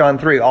of 1 John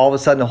 3, all of a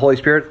sudden the Holy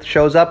Spirit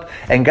shows up.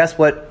 And guess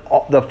what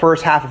the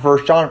first half of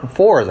 1 John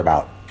 4 is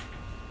about?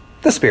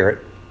 The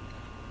Spirit.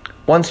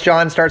 Once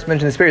John starts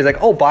mentioning the Spirit, he's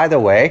like, oh, by the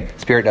way,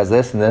 Spirit does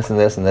this and this and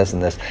this and this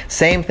and this.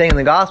 Same thing in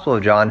the Gospel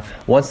of John.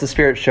 Once the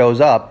Spirit shows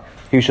up,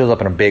 he shows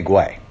up in a big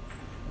way.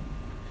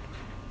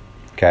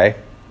 Okay?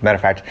 Matter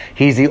of fact,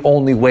 he's the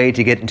only way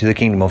to get into the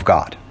kingdom of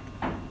God.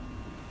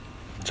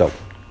 So,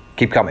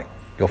 keep coming.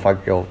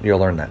 You'll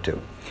learn that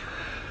too.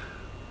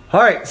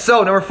 All right,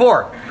 so number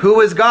 4.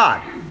 Who is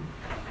God?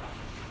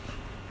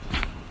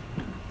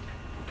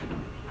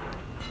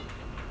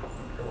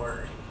 The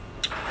Word.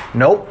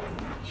 Nope.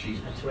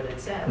 That's what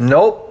it says.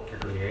 Nope.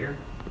 The Creator?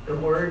 The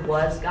Word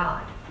was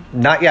God.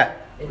 Not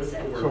yet. It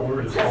says,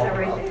 Word that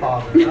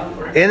right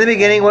there. In the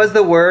beginning was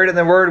the Word, and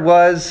the Word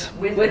was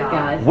With With God.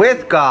 God.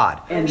 with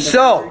God. And the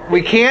So,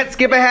 we can't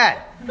skip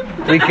ahead.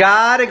 We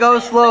gotta go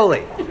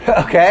slowly.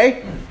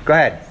 Okay? Go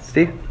ahead,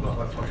 Steve.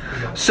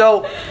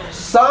 So,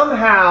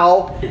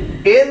 somehow,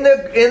 in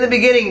the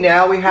beginning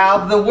now, we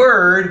have the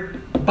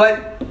Word,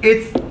 but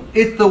it's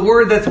the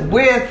Word that's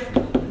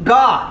with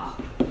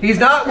God. He's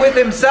not with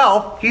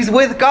himself, he's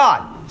with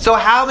God. So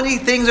how many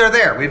things are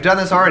there? We've done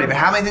this already, but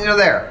how many things are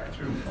there?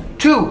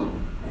 2.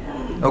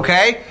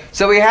 Okay?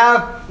 So we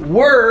have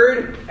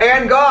Word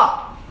and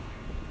God.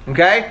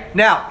 Okay?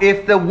 Now,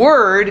 if the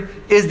Word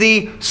is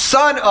the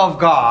Son of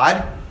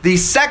God, the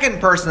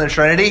second person of the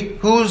Trinity,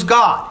 who's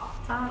God?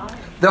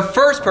 The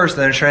first person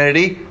of the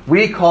Trinity,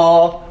 we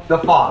call the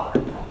Father.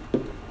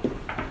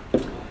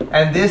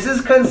 And this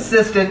is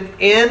consistent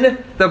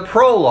in the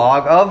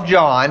prologue of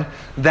John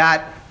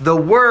that the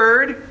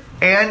Word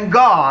and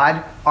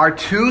God are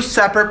 2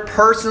 separate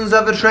persons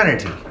of the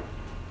Trinity.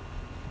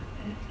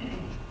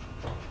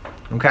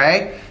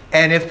 Okay?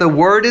 And if the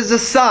Word is the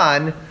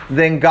Son,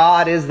 then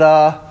God is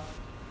the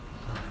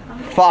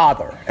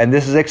Father. And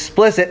this is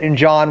explicit in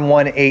John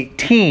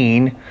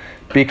 1:18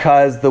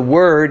 because the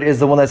Word is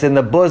the one that's in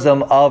the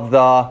bosom of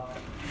the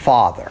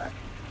Father.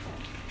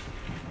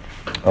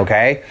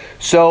 Okay?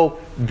 So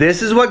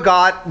this is what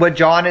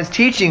John is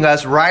teaching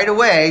us right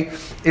away,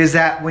 is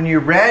that when you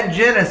read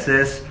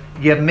Genesis,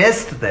 you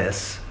missed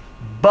this,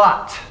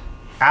 but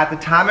at the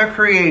time of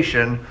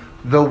creation,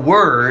 the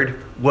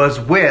Word was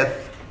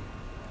with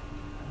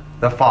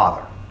the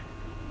Father.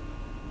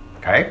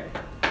 Okay?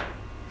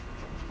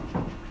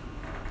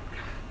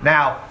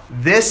 Now,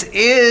 this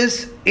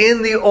is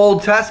in the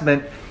Old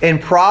Testament. In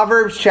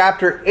Proverbs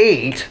chapter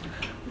 8,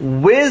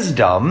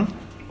 wisdom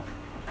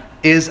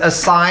is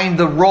assigned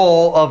the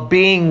role of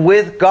being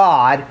with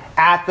God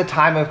at the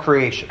time of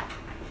creation.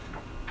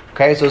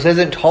 Okay, so this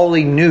isn't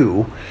totally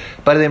new,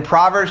 but in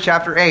Proverbs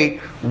chapter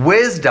 8,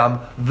 wisdom,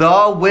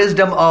 the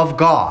wisdom of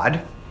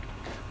God,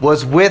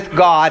 was with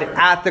God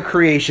at the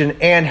creation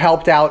and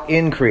helped out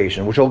in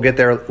creation, which we'll get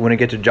there when we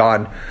get to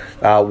John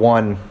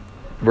 1,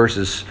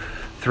 verses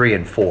 3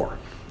 and 4.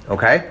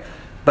 Okay?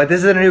 But this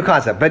isn't a new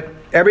concept. But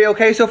everybody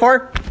okay so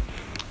far?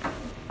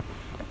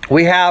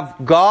 We have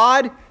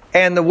God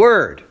and the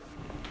Word.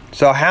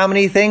 So how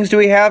many things do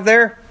we have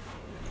there?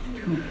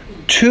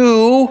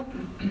 2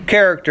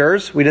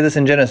 characters. We did this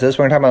in Genesis.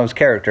 We're going to talk about those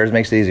characters. It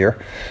makes it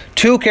easier.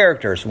 2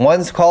 characters.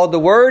 One's called the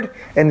Word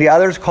and the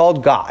other's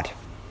called God.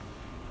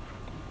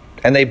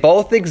 And they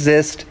both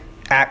exist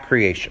at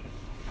creation.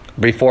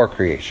 Before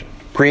creation.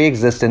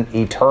 Pre-existent,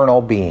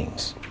 eternal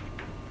beings.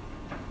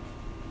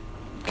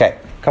 Okay,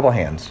 a couple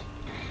hands.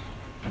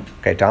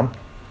 Okay, Tom?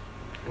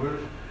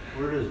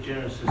 Where does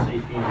Genesis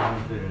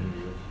 18:1 fit into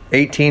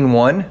this?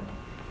 18:1.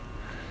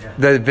 Yeah.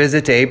 The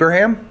visit to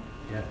Abraham?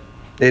 Yeah.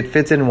 It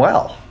fits in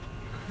well.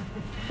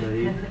 So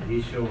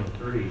he's showing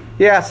 3.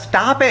 Yeah,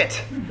 stop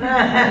it.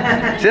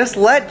 Just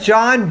let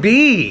John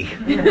be.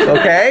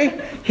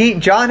 Okay?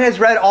 John has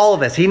read all of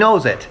this. He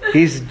knows it.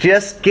 He's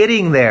just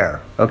getting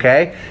there.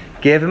 Okay?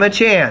 Give him a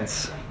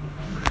chance.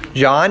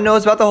 John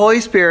knows about the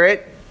Holy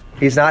Spirit.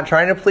 He's not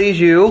trying to please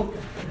you.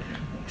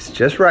 He's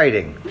just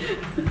writing.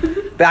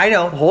 But I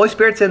know, the Holy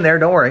Spirit's in there,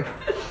 don't worry.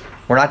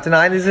 We're not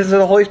denying this is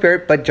the Holy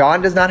Spirit, but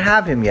John does not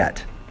have him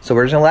yet. So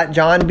we're just going to let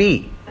John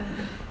be.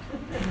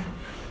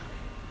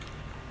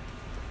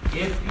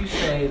 If you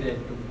say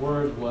that the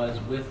Word was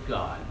with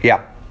God,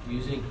 Yeah.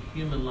 using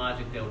human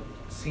logic, that would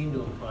seem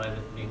to imply that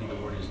maybe the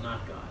Word is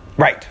not God.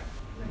 Right.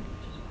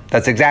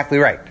 That's exactly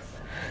right.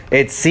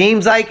 It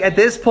seems like at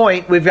this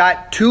point we've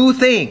got two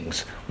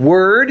things,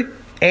 Word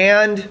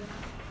and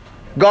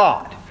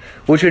God,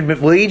 which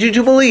would lead you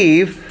to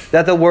believe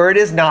that the Word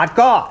is not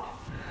God.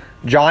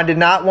 John did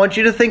not want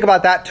you to think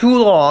about that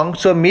too long,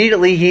 so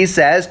immediately he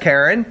says,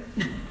 Karen,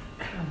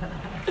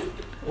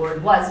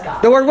 Word was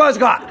God. the Word was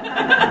God.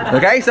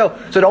 Okay, so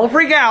don't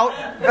freak out,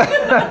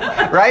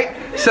 right?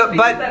 So,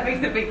 That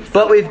makes it big.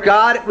 but we've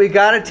got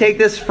to take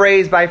this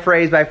phrase by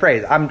phrase by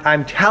phrase.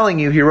 I'm telling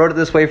you, he wrote it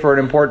this way for an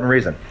important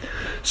reason.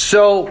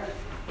 So,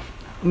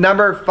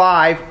 number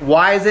 5,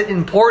 why is it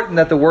important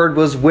that the Word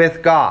was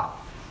with God?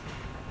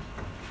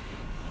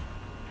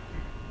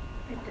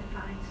 It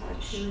defines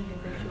the two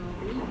individual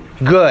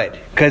beings. Good,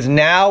 because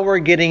now we're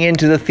getting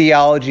into the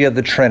theology of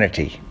the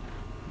Trinity.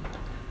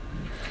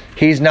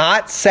 He's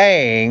not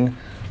saying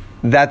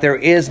that there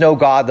is no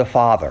God the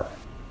Father.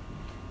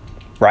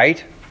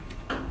 Right?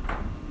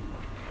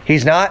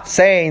 He's not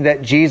saying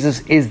that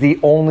Jesus is the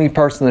only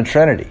person in the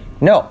Trinity.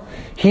 No.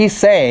 He's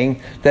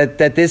saying that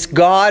this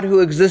God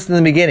who exists in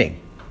the beginning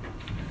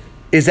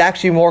is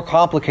actually more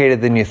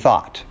complicated than you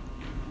thought.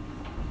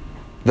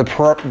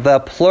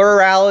 The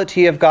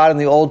plurality of God in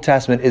the Old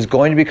Testament is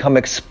going to become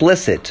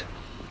explicit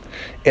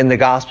in the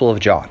Gospel of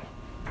John.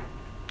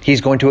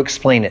 He's going to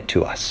explain it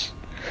to us.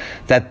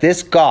 That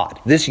this God,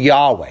 this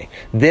Yahweh,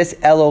 this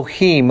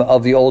Elohim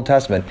of the Old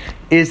Testament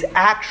is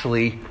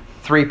actually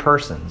 3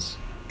 persons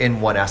in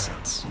one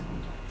essence.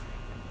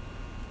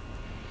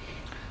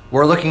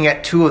 We're looking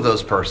at 2 of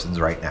those persons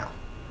right now.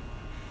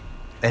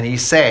 And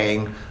he's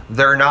saying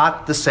they're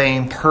not the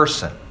same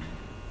person,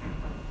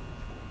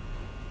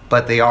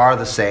 but they are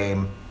the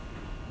same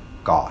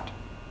God.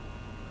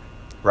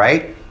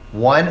 Right?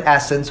 One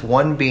essence,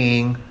 one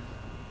being,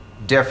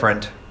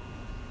 different.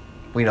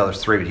 We know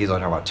there's 3, but he's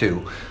only talking about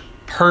 2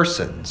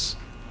 persons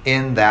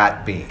in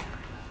that being.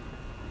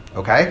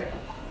 Okay?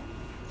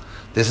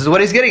 This is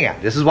what he's getting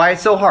at. This is why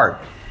it's so hard.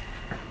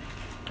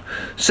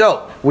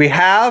 So, we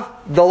have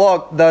the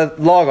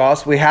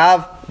Logos, we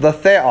have the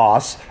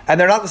Theos, and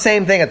they're not the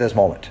same thing at this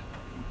moment.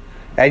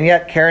 And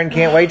yet, Karen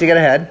can't wait to get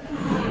ahead.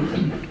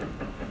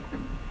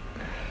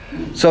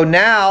 So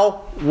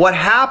now, what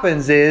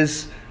happens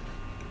is,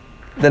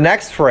 the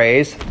next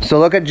phrase, so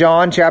look at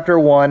John chapter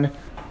 1,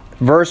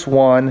 verse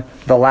 1,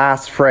 the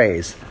last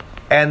phrase.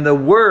 And the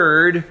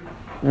Word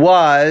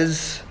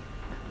was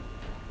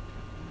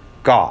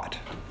God.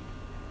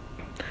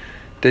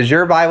 Does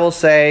your Bible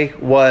say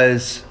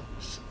was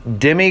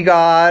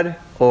demigod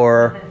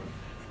or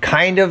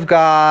kind of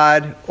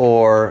God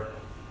or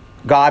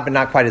God but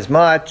not quite as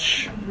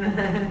much?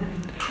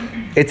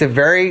 It's a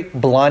very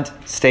blunt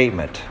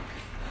statement.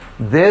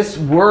 This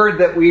Word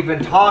that we've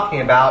been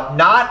talking about,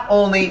 not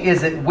only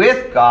is it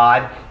with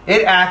God,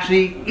 it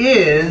actually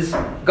is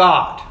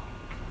God.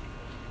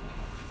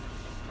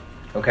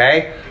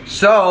 Okay?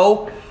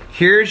 So,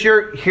 here's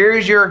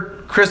your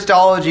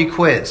Christology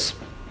quiz.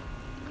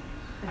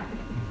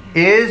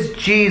 Is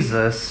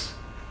Jesus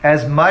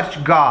as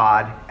much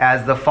God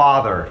as the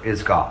Father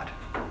is God?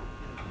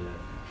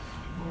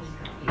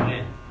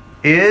 Amen.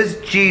 Is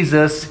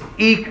Jesus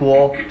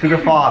equal to the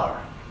Father?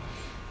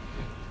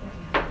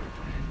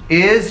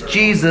 Is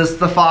Jesus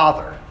the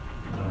Father?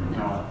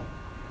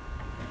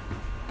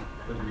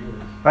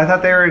 I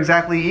thought they were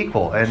exactly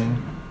equal and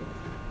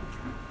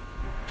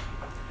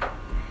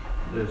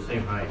They're the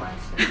same height.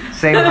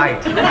 same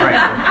height. Right.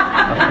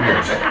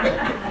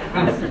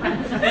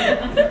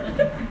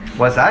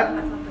 What's that?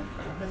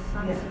 The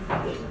Son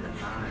submits to the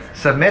Father.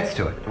 Submits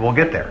to it. We'll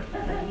get there.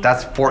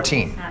 That's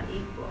 14. He's not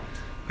equal.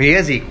 He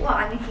is equal. Well,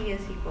 I mean, he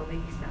is equal, but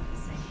he's not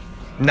the same.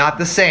 Not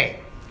the same.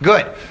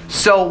 Good.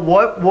 So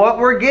what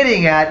we're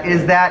getting at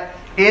is that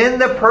in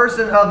the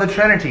person of the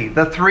Trinity,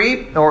 the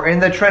 3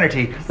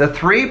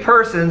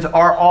 persons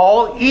are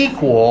all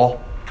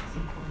equal,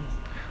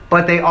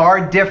 but they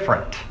are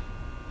different.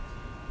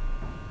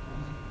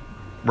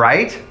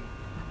 Right?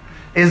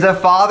 Is the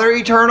Father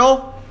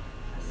eternal?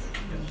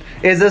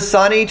 Is the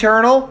Son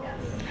eternal?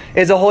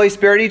 Is the Holy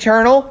Spirit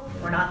eternal?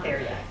 We're not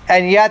there yet.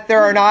 And yet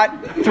there are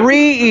not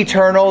 3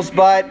 eternals,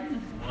 but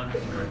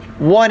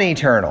 1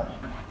 eternal.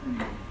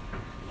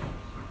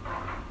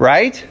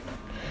 Right?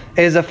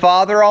 Is the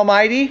Father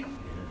Almighty?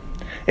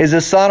 Is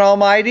the Son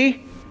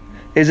Almighty?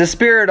 Is the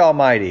Spirit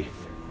Almighty?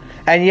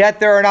 And yet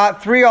there are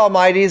not 3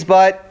 Almighties,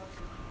 but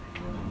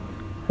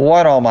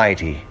 1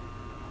 Almighty.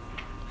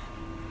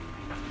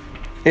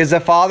 Is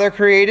the Father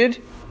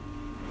created?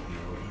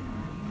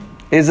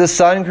 Is the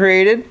Son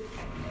created?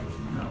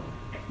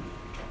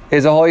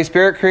 Is the Holy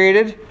Spirit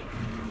created?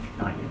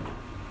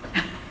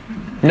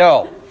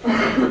 No.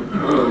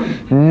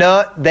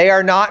 No, they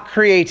are not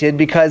created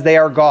because they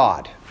are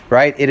God.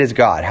 right? It is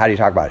God. How do you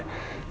talk about it?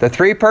 The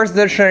three persons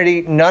of the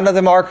Trinity, none of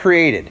them are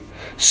created.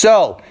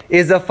 So,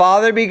 is the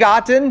Father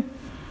begotten?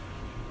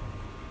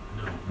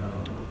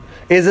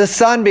 Is the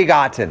Son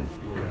begotten?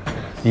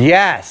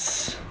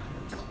 Yes.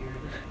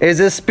 Is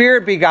the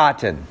Spirit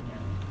begotten?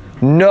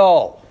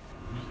 No.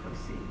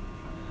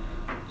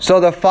 So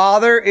the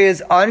Father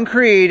is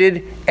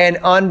uncreated and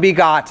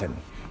unbegotten.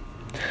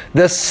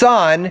 The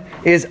Son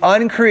is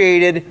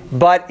uncreated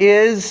but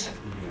is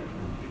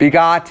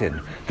begotten.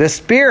 The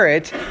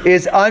Spirit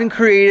is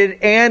uncreated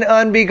and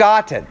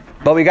unbegotten.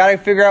 But we got to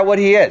figure out what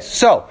He is.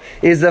 So,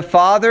 is the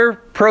Father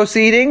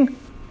proceeding?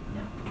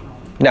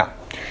 No.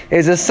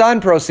 Is the Son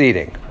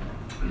proceeding?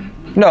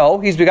 No,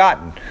 He's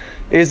begotten.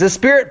 Is the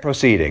Spirit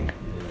proceeding?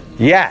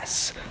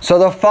 Yes. So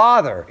the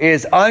Father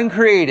is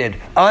uncreated,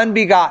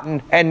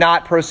 unbegotten, and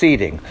not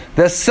proceeding.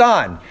 The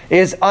Son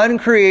is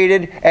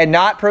uncreated and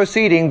not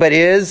proceeding, but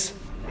is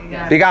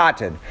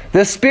begotten.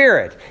 The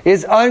Spirit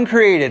is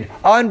uncreated,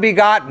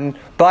 unbegotten,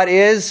 but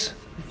is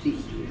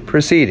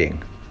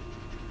proceeding.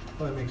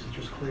 Well, that makes it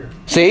just clear.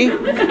 See?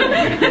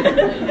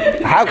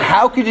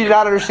 How could you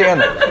not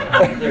understand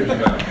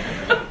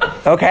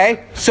that?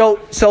 Okay? So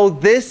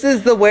this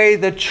is the way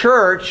the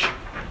church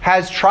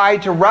has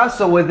tried to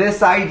wrestle with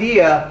this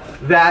idea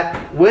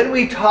that when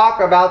we talk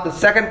about the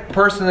second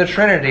person of the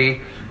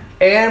Trinity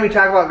and we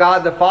talk about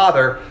God the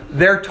Father,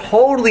 they're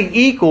totally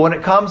equal when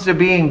it comes to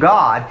being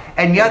God,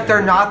 and yet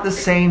they're not the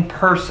same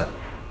person.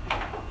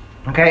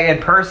 Okay?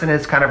 And person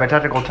is kind of a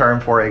technical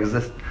term for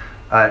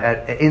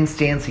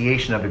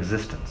instantiation of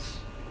existence.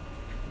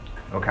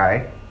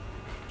 Okay?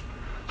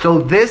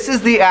 So this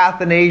is the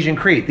Athanasian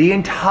Creed. The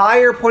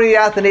entire point of the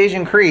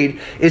Athanasian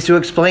Creed is to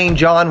explain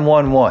John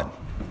 1:1.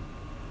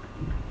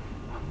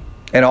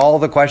 And all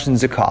the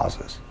questions it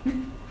causes.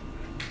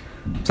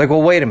 It's like,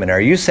 well, wait a minute.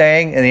 Are you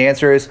saying? And the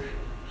answer is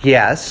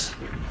yes,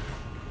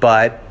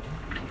 but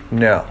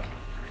no.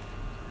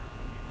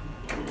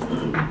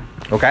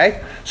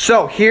 Okay?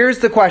 So here's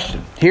the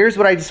question. Here's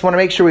what I just want to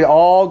make sure we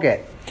all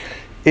get.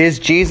 Is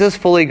Jesus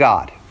fully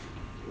God?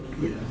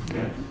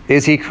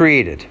 Is He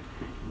created?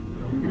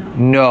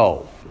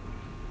 No.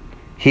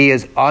 He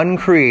is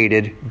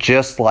uncreated,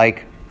 just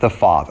like the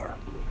Father.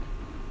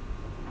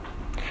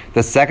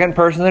 The second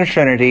person of the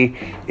Trinity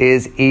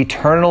is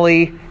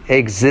eternally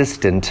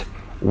existent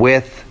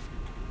with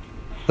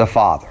the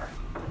Father.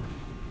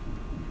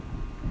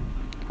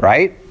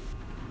 Right?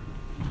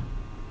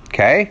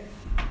 Okay?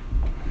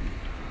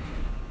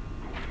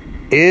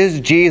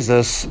 Is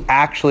Jesus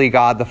actually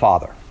God the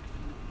Father?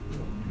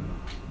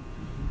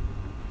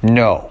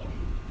 No.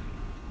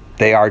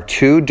 They are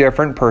two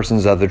different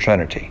persons of the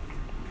Trinity.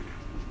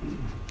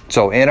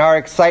 So in our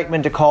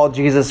excitement to call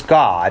Jesus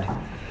God,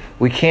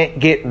 we can't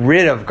get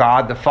rid of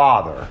God the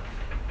Father.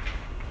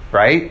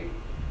 Right?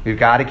 We've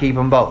got to keep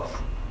them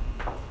both.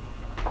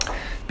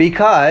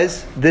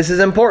 Because, this is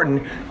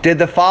important, did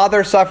the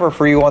Father suffer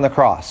for you on the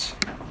cross?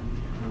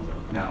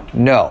 No.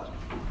 No.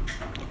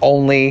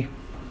 Only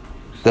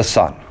the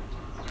Son.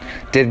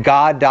 Did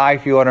God die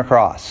for you on a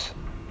cross?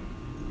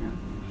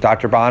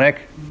 Dr. Bonnick,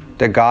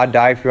 did God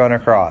die for you on a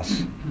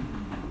cross?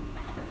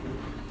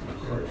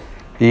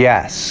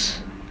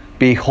 Yes.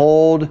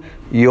 Behold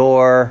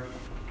your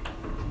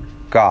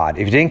God.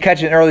 If you didn't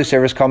catch it in early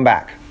service, come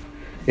back.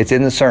 It's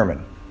in the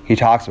sermon. He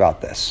talks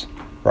about this,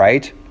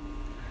 right?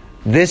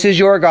 This is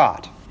your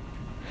God.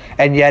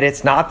 And yet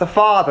it's not the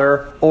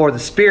Father or the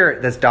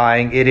Spirit that's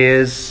dying. It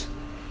is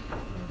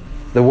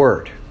the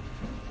Word.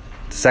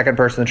 The second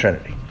person of the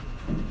Trinity.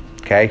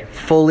 Okay?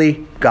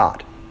 Fully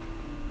God.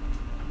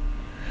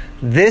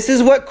 This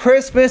is what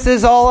Christmas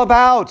is all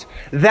about.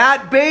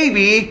 That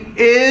baby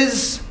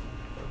is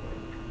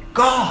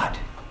God.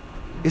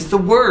 It's the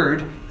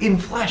Word in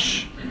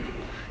flesh.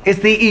 It's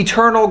the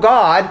eternal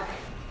God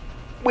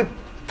with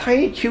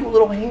tiny, cute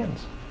little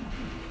hands.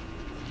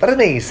 That doesn't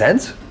make any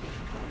sense.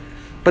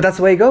 But that's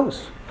the way it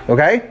goes.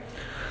 Okay?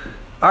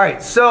 All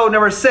right, so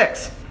number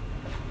 6.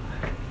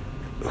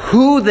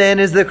 Who then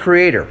is the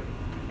Creator?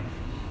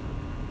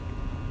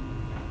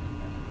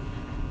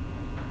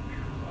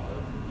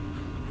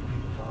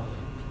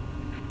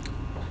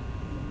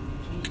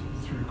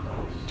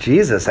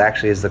 Jesus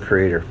actually is the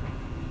Creator.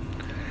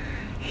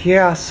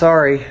 Yeah,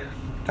 sorry.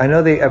 I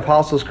know the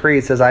Apostles'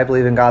 Creed says, I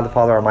believe in God the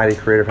Father Almighty,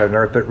 creator of heaven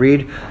and earth. But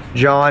read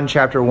John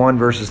chapter 1,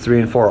 verses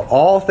 3 and 4.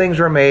 All things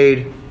were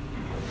made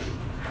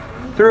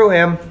through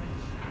Him,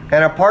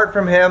 and apart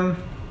from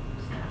Him,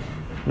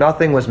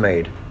 nothing was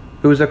made.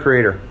 Who's the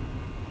Creator?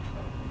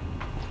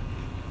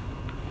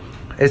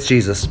 It's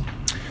Jesus.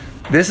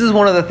 This is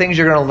one of the things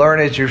you're going to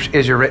learn as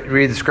you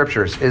read the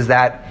Scriptures, is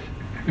that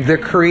the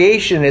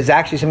creation is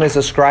actually something that's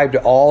ascribed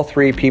to all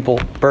three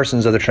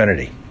persons of the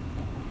Trinity.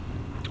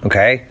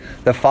 Okay?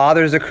 The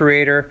Father is the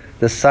Creator,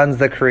 the Son's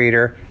the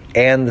Creator,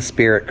 and the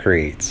Spirit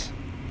creates.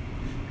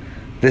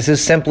 This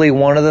is simply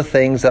one of the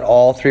things that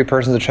all three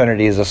persons of the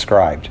Trinity is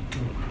ascribed.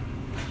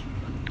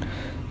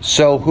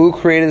 So who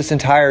created this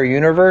entire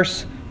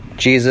universe?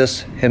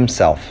 Jesus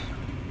Himself.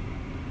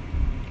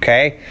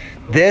 Okay?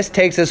 This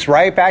takes us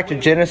right back to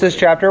Genesis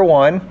chapter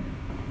 1.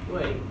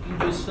 Wait,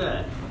 just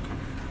said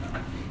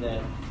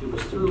that it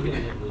was through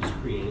him it was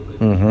created,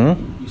 but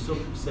you still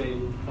say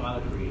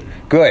Father created.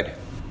 Good.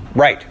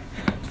 Right.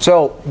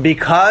 So,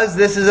 because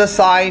this is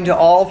assigned to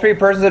all three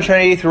persons of the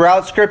Trinity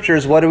throughout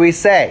Scriptures, what do we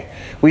say?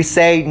 We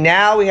say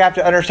now we have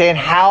to understand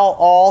how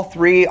all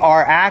three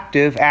are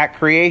active at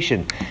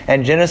creation.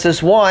 And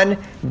Genesis 1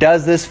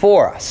 does this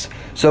for us.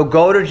 So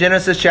go to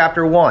Genesis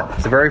chapter 1.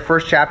 It's the very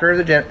first chapter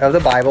of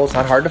the Bible. It's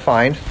not hard to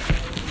find.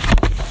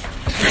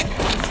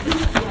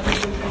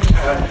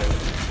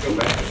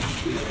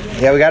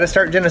 Yeah, we got to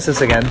start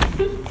Genesis again.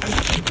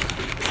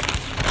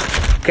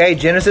 Okay,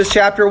 Genesis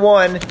chapter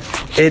 1.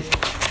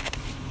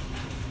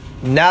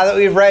 Now that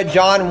we've read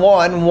John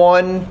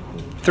 1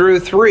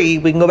 through 3,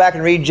 we can go back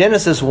and read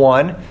Genesis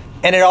 1,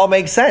 and it all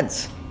makes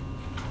sense.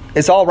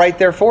 It's all right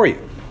there for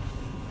you.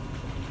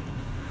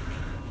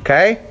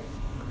 Okay?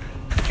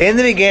 In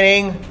the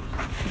beginning,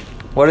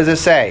 what does it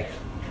say?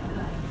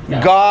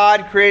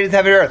 God created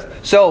heaven and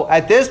earth. So,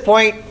 at this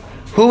point,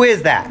 who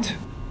is that?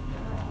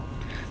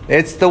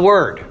 It's the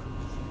Word.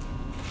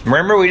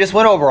 Remember, we just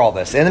went over all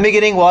this. In the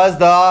beginning was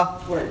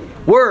the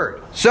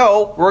Word.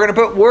 So, we're going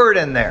to put Word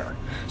in there.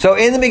 So,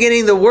 in the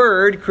beginning, the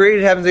Word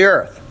created heaven and the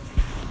earth.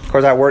 Of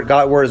course, that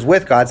word is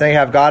with God. So now you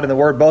have God and the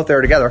Word both there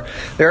together.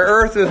 The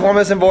earth was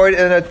formless and void,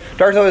 and the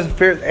darkness was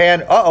fierce,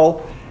 and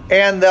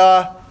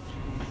the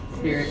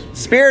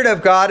Spirit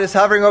of God is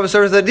hovering over the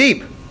surface of the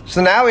deep.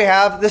 So now we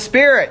have the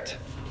Spirit.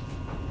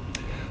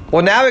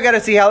 Well, now we got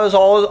to see how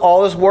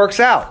all this works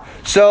out.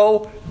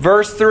 So,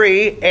 verse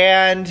 3,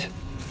 and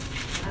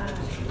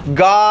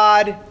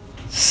God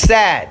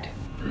said.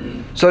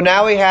 So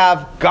now we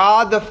have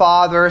God the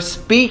Father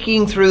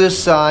speaking through the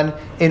Son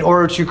in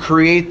order to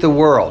create the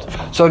world.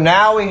 So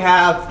now we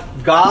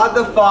have God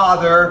the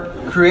Father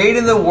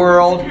creating the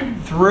world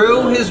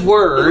through His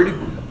Word,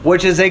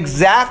 which is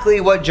exactly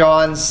what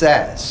John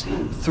says.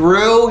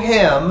 Through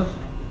Him,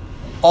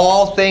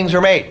 all things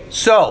are made.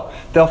 So,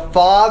 the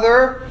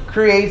Father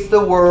creates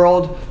the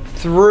world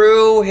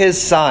through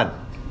His Son.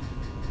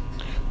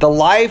 The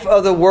life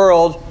of the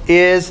world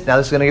is, now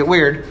this is going to get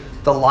weird,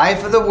 the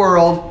life of the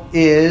world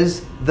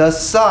is the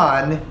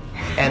Son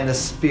and the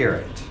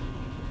Spirit.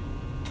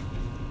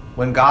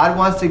 When God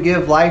wants to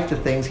give life to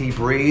things, He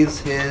breathes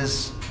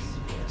His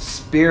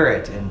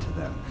Spirit into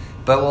them.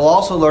 But we'll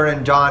also learn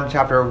in John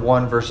chapter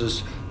 1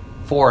 verses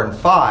 4 and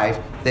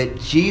 5 that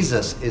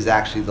Jesus is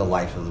actually the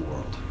life of the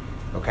world.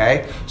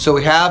 Okay? So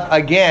we have,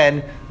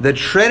 again, the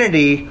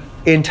Trinity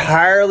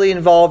entirely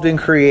involved in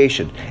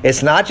creation.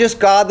 It's not just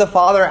God the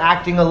Father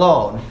acting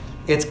alone.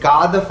 It's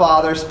God the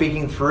Father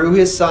speaking through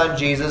His Son,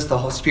 Jesus.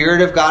 The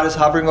Spirit of God is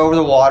hovering over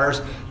the waters.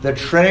 The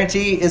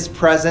Trinity is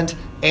present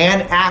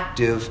and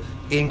active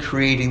in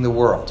creating the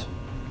world.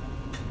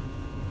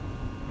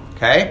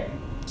 Okay?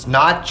 It's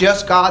not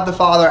just God the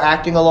Father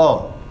acting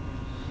alone.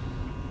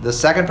 The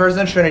second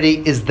person of the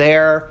Trinity is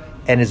there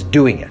and is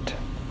doing it.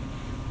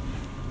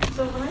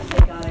 So when I say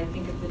God, I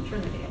think of the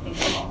Trinity. I think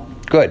of all.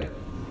 Good.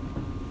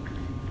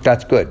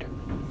 That's good.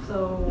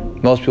 So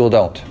Most people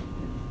don't.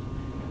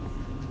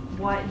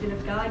 why? Then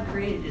if God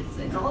created it,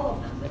 it's all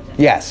of them.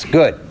 Yes,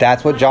 good.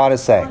 That's what John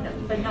is saying.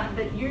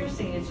 But you're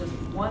saying it's just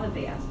one of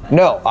the aspects.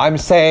 No, I'm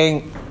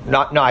saying,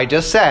 I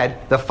just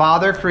said the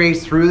Father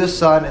creates through the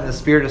Son and the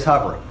Spirit is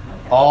hovering.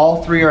 Okay.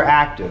 All three are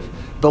active.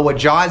 But what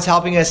John's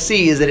helping us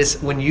see is that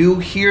it's when you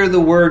hear the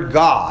word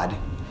God,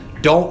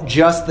 don't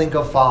just think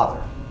of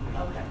Father.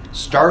 Okay.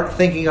 Start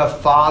thinking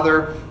of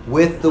Father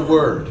with the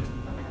Word. Okay.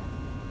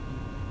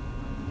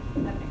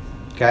 That makes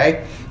sense.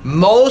 Okay?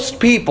 Most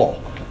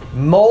people,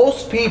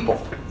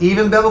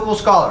 even biblical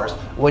scholars,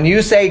 when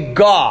you say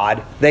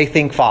God, they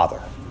think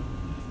Father.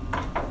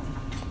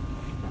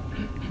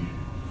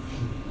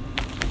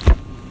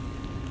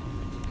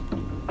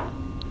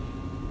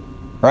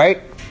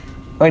 Right?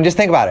 I mean, just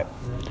think about it.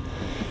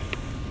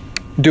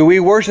 Do we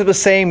worship the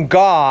same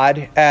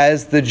God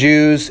as the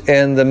Jews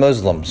and the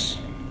Muslims?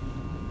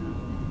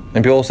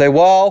 And people say,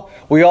 well,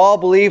 we all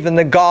believe in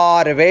the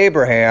God of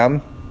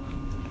Abraham.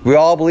 We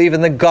all believe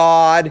in the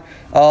God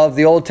of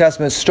the Old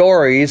Testament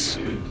stories.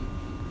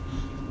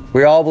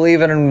 We all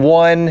believe in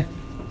one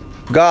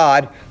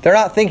God. They're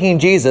not thinking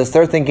Jesus.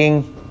 They're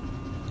thinking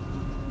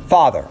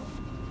Father.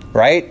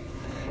 Right?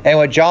 And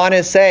what John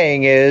is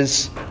saying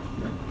is,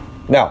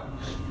 no.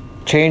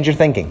 Change your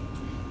thinking.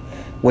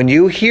 When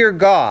you hear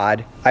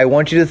God, I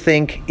want you to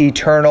think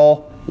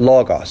eternal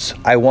Logos.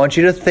 I want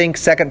you to think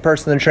second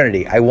person of the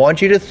Trinity. I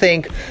want you to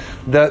think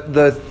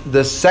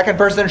the second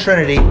person of the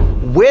Trinity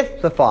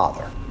with the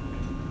Father.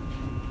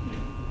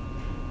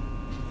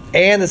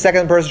 And the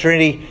second person of the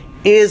Trinity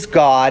is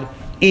God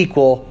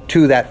equal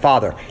to that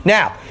Father.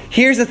 Now,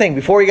 here's the thing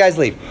before you guys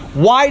leave.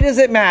 Why does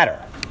it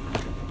matter?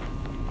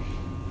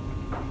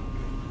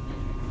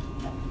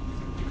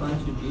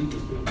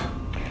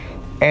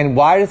 And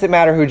why does it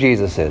matter who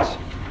Jesus is?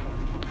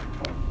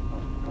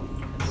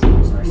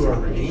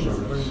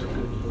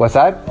 What's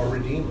that? Our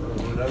Redeemer,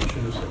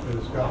 redemption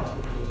is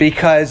God.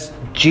 Because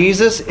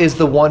Jesus is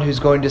the one who's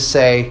going to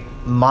say,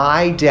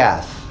 my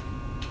death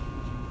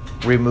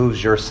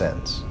removes your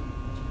sins.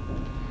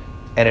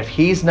 And if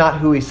he's not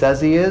who he says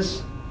he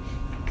is,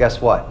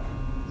 guess what?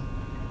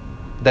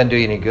 Doesn't do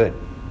you any good.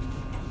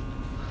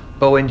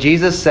 But when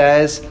Jesus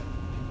says,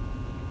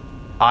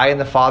 I and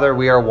the Father,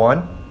 we are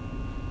one.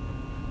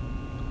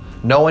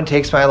 No one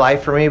takes my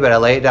life from me, but I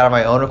lay it down on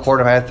my own accord.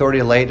 If I have authority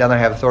to lay it down, I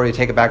have authority to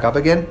take it back up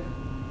again.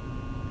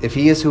 If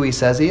he is who he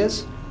says he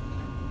is,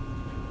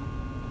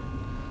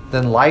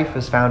 then life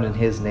is found in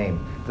his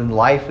name. Then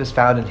life is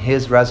found in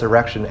his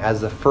resurrection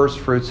as the first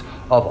fruits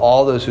of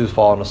all those who've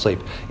fallen asleep.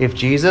 If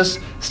Jesus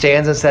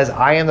stands and says,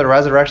 I am the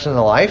resurrection and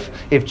the life,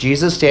 if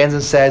Jesus stands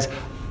and says,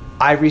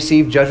 I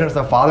receive judgment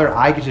from the Father,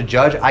 I get to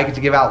judge, I get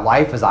to give out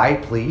life as I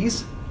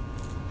please,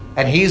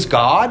 and he's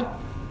God,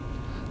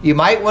 you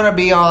might want to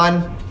be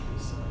on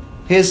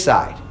his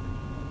side.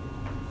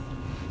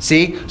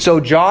 See?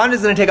 So John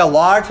is going to take a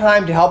lot of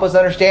time to help us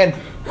understand,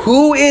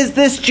 who is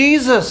this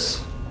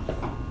Jesus?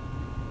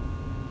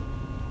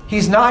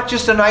 He's not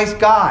just a nice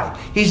guy.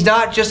 He's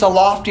not just a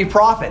lofty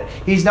prophet.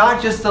 He's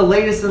not just the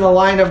latest in the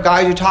line of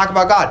guys who talk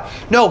about God.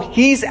 No,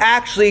 he's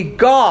actually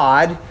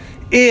God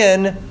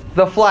in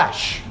the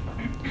flesh.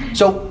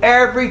 So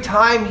every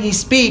time he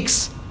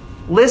speaks,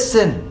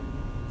 listen.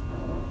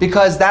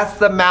 Because that's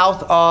the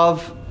mouth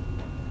of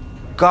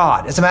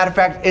God. As a matter of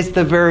fact, it's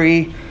the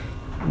very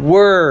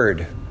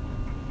word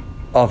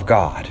of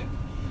God.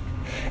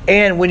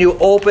 And when you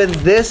open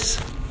this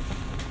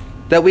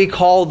that we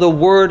call the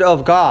Word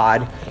of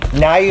God,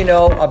 now you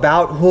know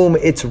about whom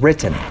it's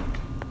written.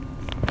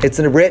 It's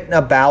written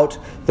about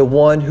the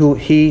one who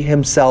he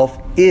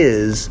himself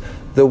is,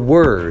 the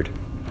Word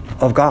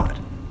of God.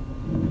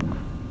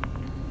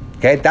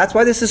 Okay, that's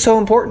why this is so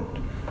important.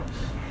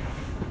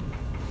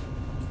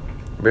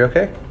 Are we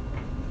okay?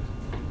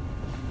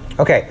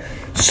 Okay,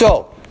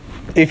 so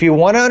if you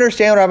want to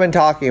understand what I've been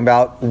talking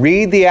about,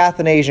 read the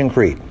Athanasian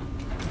Creed.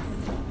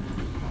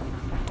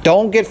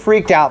 Don't get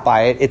freaked out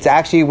by it. It's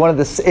actually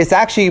it's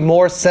actually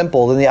more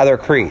simple than the other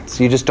creeds.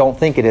 You just don't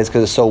think it is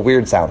because it's so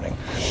weird sounding.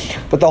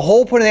 But the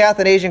whole point of the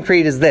Athanasian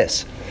Creed is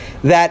this: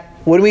 that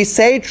when we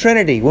say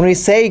Trinity, when we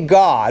say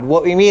God,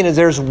 what we mean is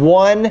there's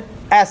one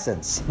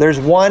essence, there's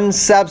one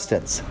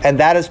substance,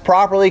 and that is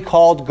properly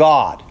called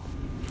God.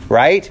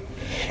 Right?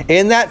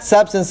 In that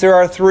substance, there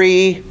are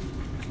three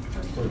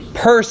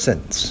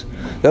persons.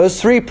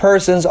 Those three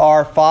persons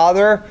are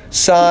Father,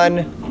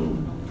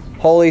 Son,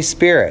 Holy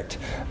Spirit.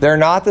 They're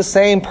not the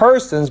same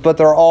persons, but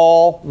they're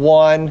all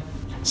one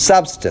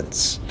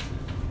substance.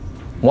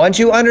 Once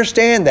you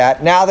understand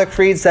that, now the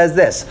Creed says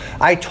this: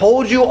 I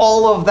told you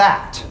all of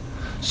that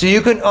so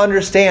you can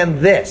understand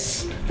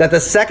this, that the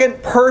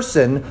second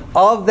person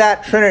of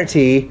that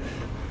Trinity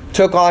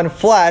took on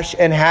flesh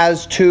and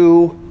has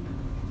two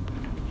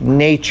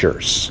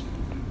natures,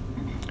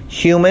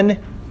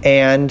 human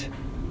and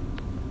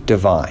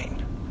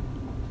divine.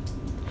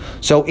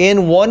 So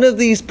in one of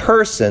these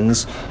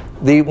persons,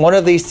 one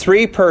of these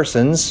three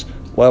persons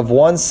of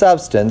one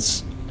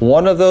substance,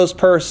 one of those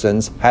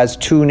persons has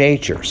two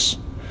natures,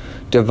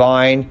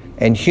 divine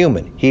and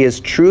human. He is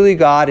truly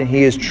God and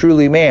he is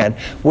truly man,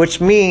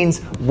 which means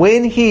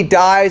when he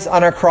dies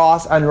on a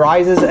cross and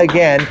rises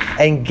again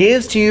and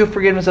gives to you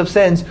forgiveness of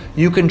sins,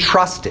 you can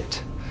trust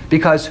it.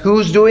 Because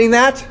who's doing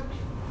that?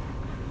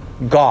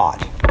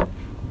 God.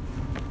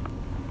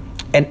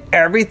 And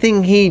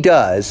everything he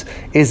does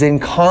is in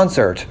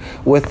concert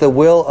with the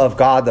will of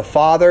God the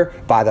Father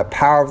by the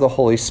power of the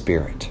Holy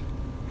Spirit.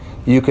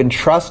 You can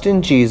trust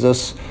in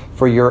Jesus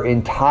for your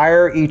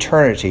entire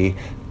eternity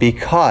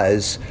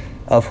because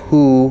of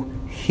who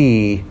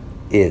he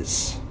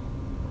is.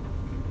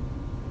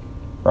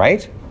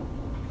 Right?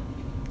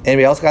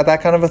 Anybody else got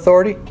that kind of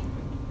authority?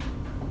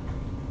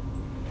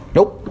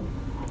 Nope.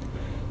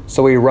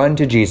 So we run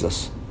to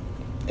Jesus.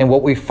 And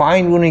what we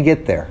find when we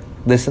get there,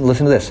 listen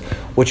to this.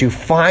 What you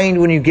find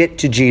when you get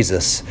to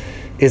Jesus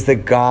is the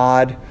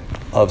God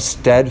of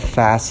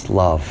steadfast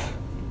love,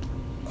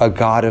 a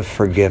God of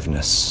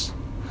forgiveness,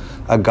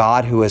 a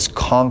God who has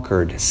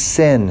conquered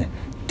sin,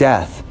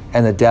 death,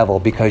 and the devil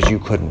because you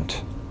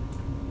couldn't.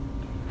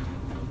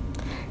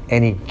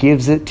 And he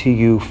gives it to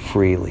you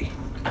freely.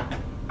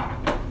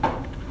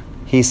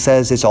 He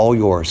says it's all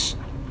yours.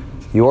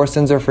 Your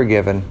sins are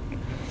forgiven.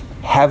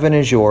 Heaven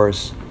is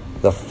yours.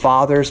 The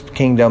Father's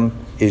kingdom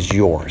is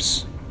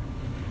yours.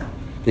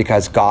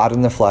 Because God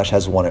in the flesh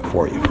has won it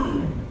for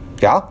you.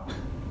 Yeah?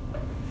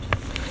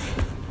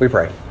 We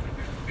pray.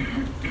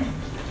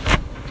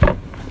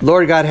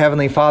 Lord God,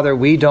 Heavenly Father,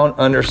 we don't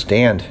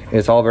understand.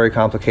 It's all very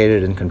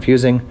complicated and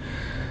confusing.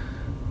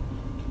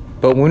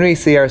 But when we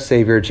see our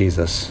Savior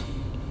Jesus,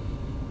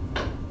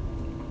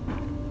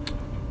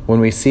 when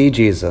we see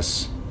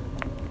Jesus,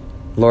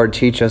 Lord,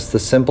 teach us the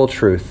simple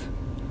truth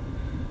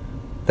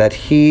that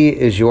he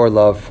is your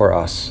love for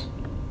us.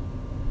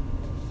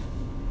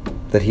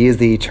 That he is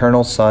the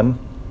eternal Son,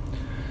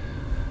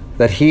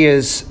 that he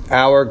is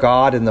our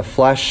God in the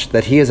flesh,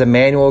 that he is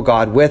Emmanuel,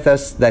 God with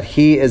us, that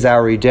he is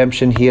our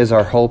redemption, he is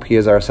our hope, he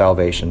is our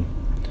salvation.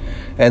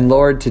 And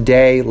Lord,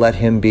 today let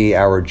him be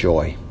our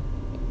joy.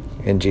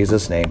 In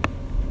Jesus' name.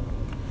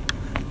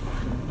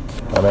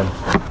 Amen.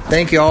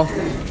 Thank you all.